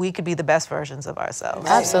we could be the best versions of ourselves.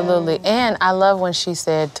 Absolutely. And I love when she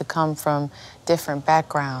said to come from different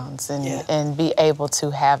backgrounds and be able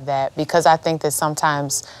to have that, because I think that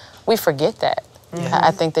sometimes we forget that.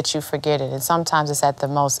 I think that you forget it, and sometimes it's at the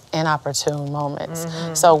most inopportune moments.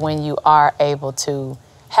 So when you are able to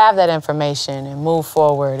have that information and move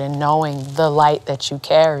forward and knowing the light that you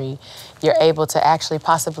carry, you're able to actually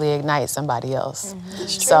possibly ignite somebody else.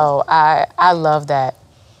 So I love that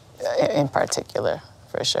in particular,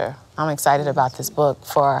 for sure. I'm excited about this book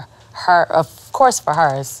for her, of course for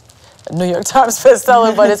hers. New York Times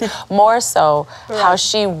bestseller, but it's more so how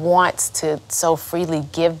she wants to so freely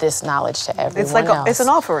give this knowledge to everyone It's like else. It's an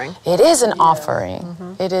offering. It is an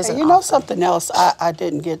offering. It is. And you know something else I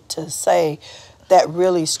didn't get to say that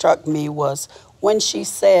really struck me was when she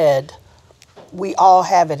said we all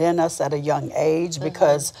have it in us at a young age,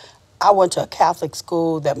 because I went to a Catholic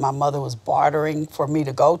school that my mother was bartering for me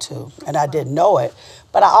to go to, and I didn't know it,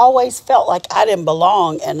 but I always felt like I didn't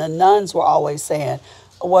belong, and the nuns were always saying,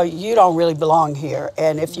 well, you don't really belong here,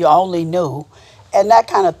 and if you only knew, and that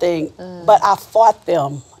kind of thing. But I fought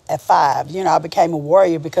them at 5. You know, I became a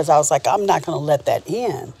warrior because I was like, I'm not going to let that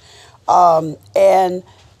in. And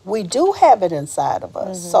we do have it inside of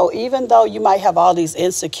us. So even though you might have all these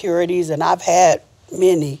insecurities, and I've had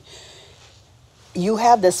many, you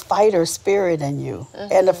have this fighter spirit in you.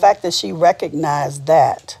 And the fact that she recognized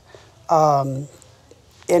that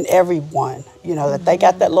in everyone, you know, that they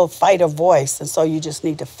got that little fighter voice, and so you just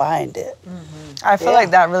need to find it. I feel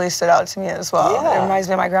like that really stood out to me as well. It reminds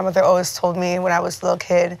me of my grandmother always told me when I was a little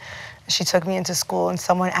kid, she took me into school and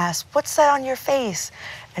someone asked, what's that on your face?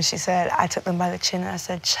 And she said, I took them by the chin and I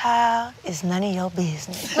said, child, it's none of your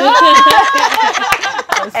business.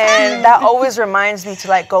 And that always reminds me to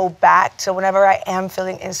like go back to whenever I am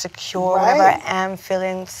feeling insecure, whenever I am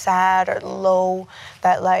feeling sad or low,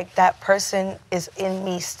 that like that person is in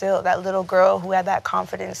me still. That little girl who had that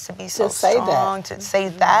confidence to be so strong, to say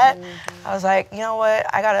that. I was like, you know what?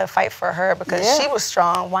 I gotta fight for her because she was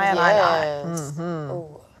strong. Why am I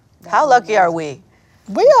not? How lucky are we?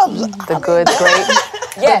 We are the good, great.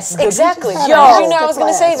 Yes, exactly. Yo, you know I was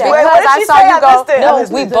gonna say that. Wait, what did she say? I missed it.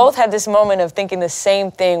 No, we both had this moment of thinking the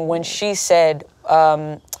same thing when she said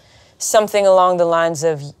something along the lines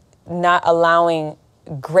of not allowing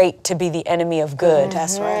great to be the enemy of good.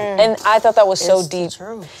 That's right. And I thought that was so deep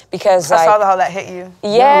because I saw how that hit you.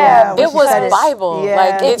 Yeah, it was said it. Bible. Yeah.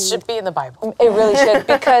 Like it should be in the Bible. It really should,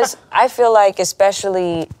 because I feel like,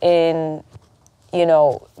 especially in, you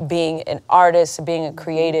know, being an artist, being a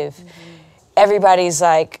creative, everybody's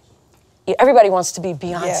like, everybody wants to be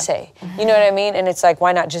Beyonce. You know what I mean? And it's like,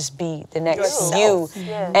 why not just be the next Yourself. you?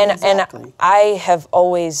 And I have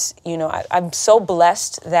always, you know, I'm so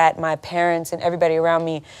blessed that my parents and everybody around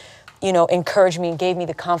me, you know, encouraged me and gave me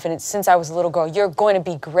the confidence since I was a little girl. You're going to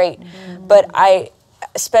be great. But I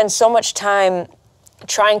spend so much time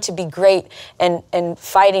trying to be great and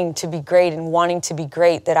fighting to be great and wanting to be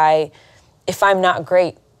great that if I'm not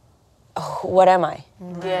great, what am I?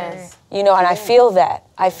 Yes. You know, and I feel that.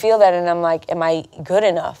 And I'm like, am I good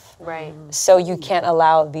enough? Right. So you can't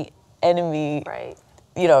allow the enemy,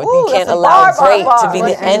 you know, Ooh, you can't that's a allow bar, great bar, to be bar.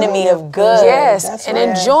 the enemy of good. Yes, and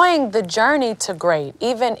enjoying the journey to great,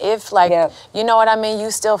 even if, like, you know what I mean,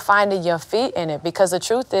 you still finding your feet in it, because the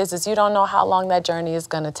truth is you don't know how long that journey is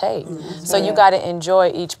gonna take. So you gotta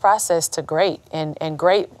enjoy each process to great, and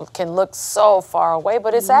great can look so far away,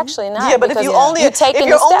 but it's actually not. Yeah, but if you're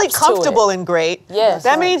only comfortable in great,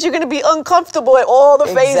 that means you're gonna be uncomfortable at all the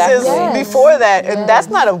phases before that, and that's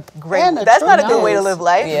not a great, that's not a good way to live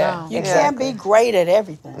life. You can't be great at everything.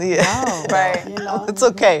 Right. You know? It's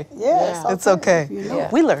okay. It's okay. You know?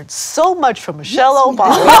 We learned so much from Michelle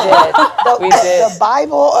Obama. We did. The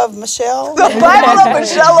Bible of Michelle. The Bible of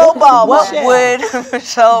Michelle Obama. What would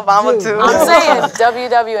Michelle Obama do? I'm saying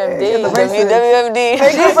WWMD. WWMD.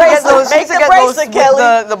 Make the bracelet. Make the bracelet,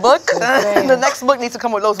 Kelly. The book. The next book needs to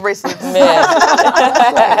come with those bracelets.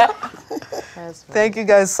 Man. Thank you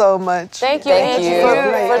guys so much. Thank you, Angie,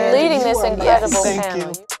 for leading this incredible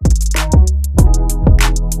panel.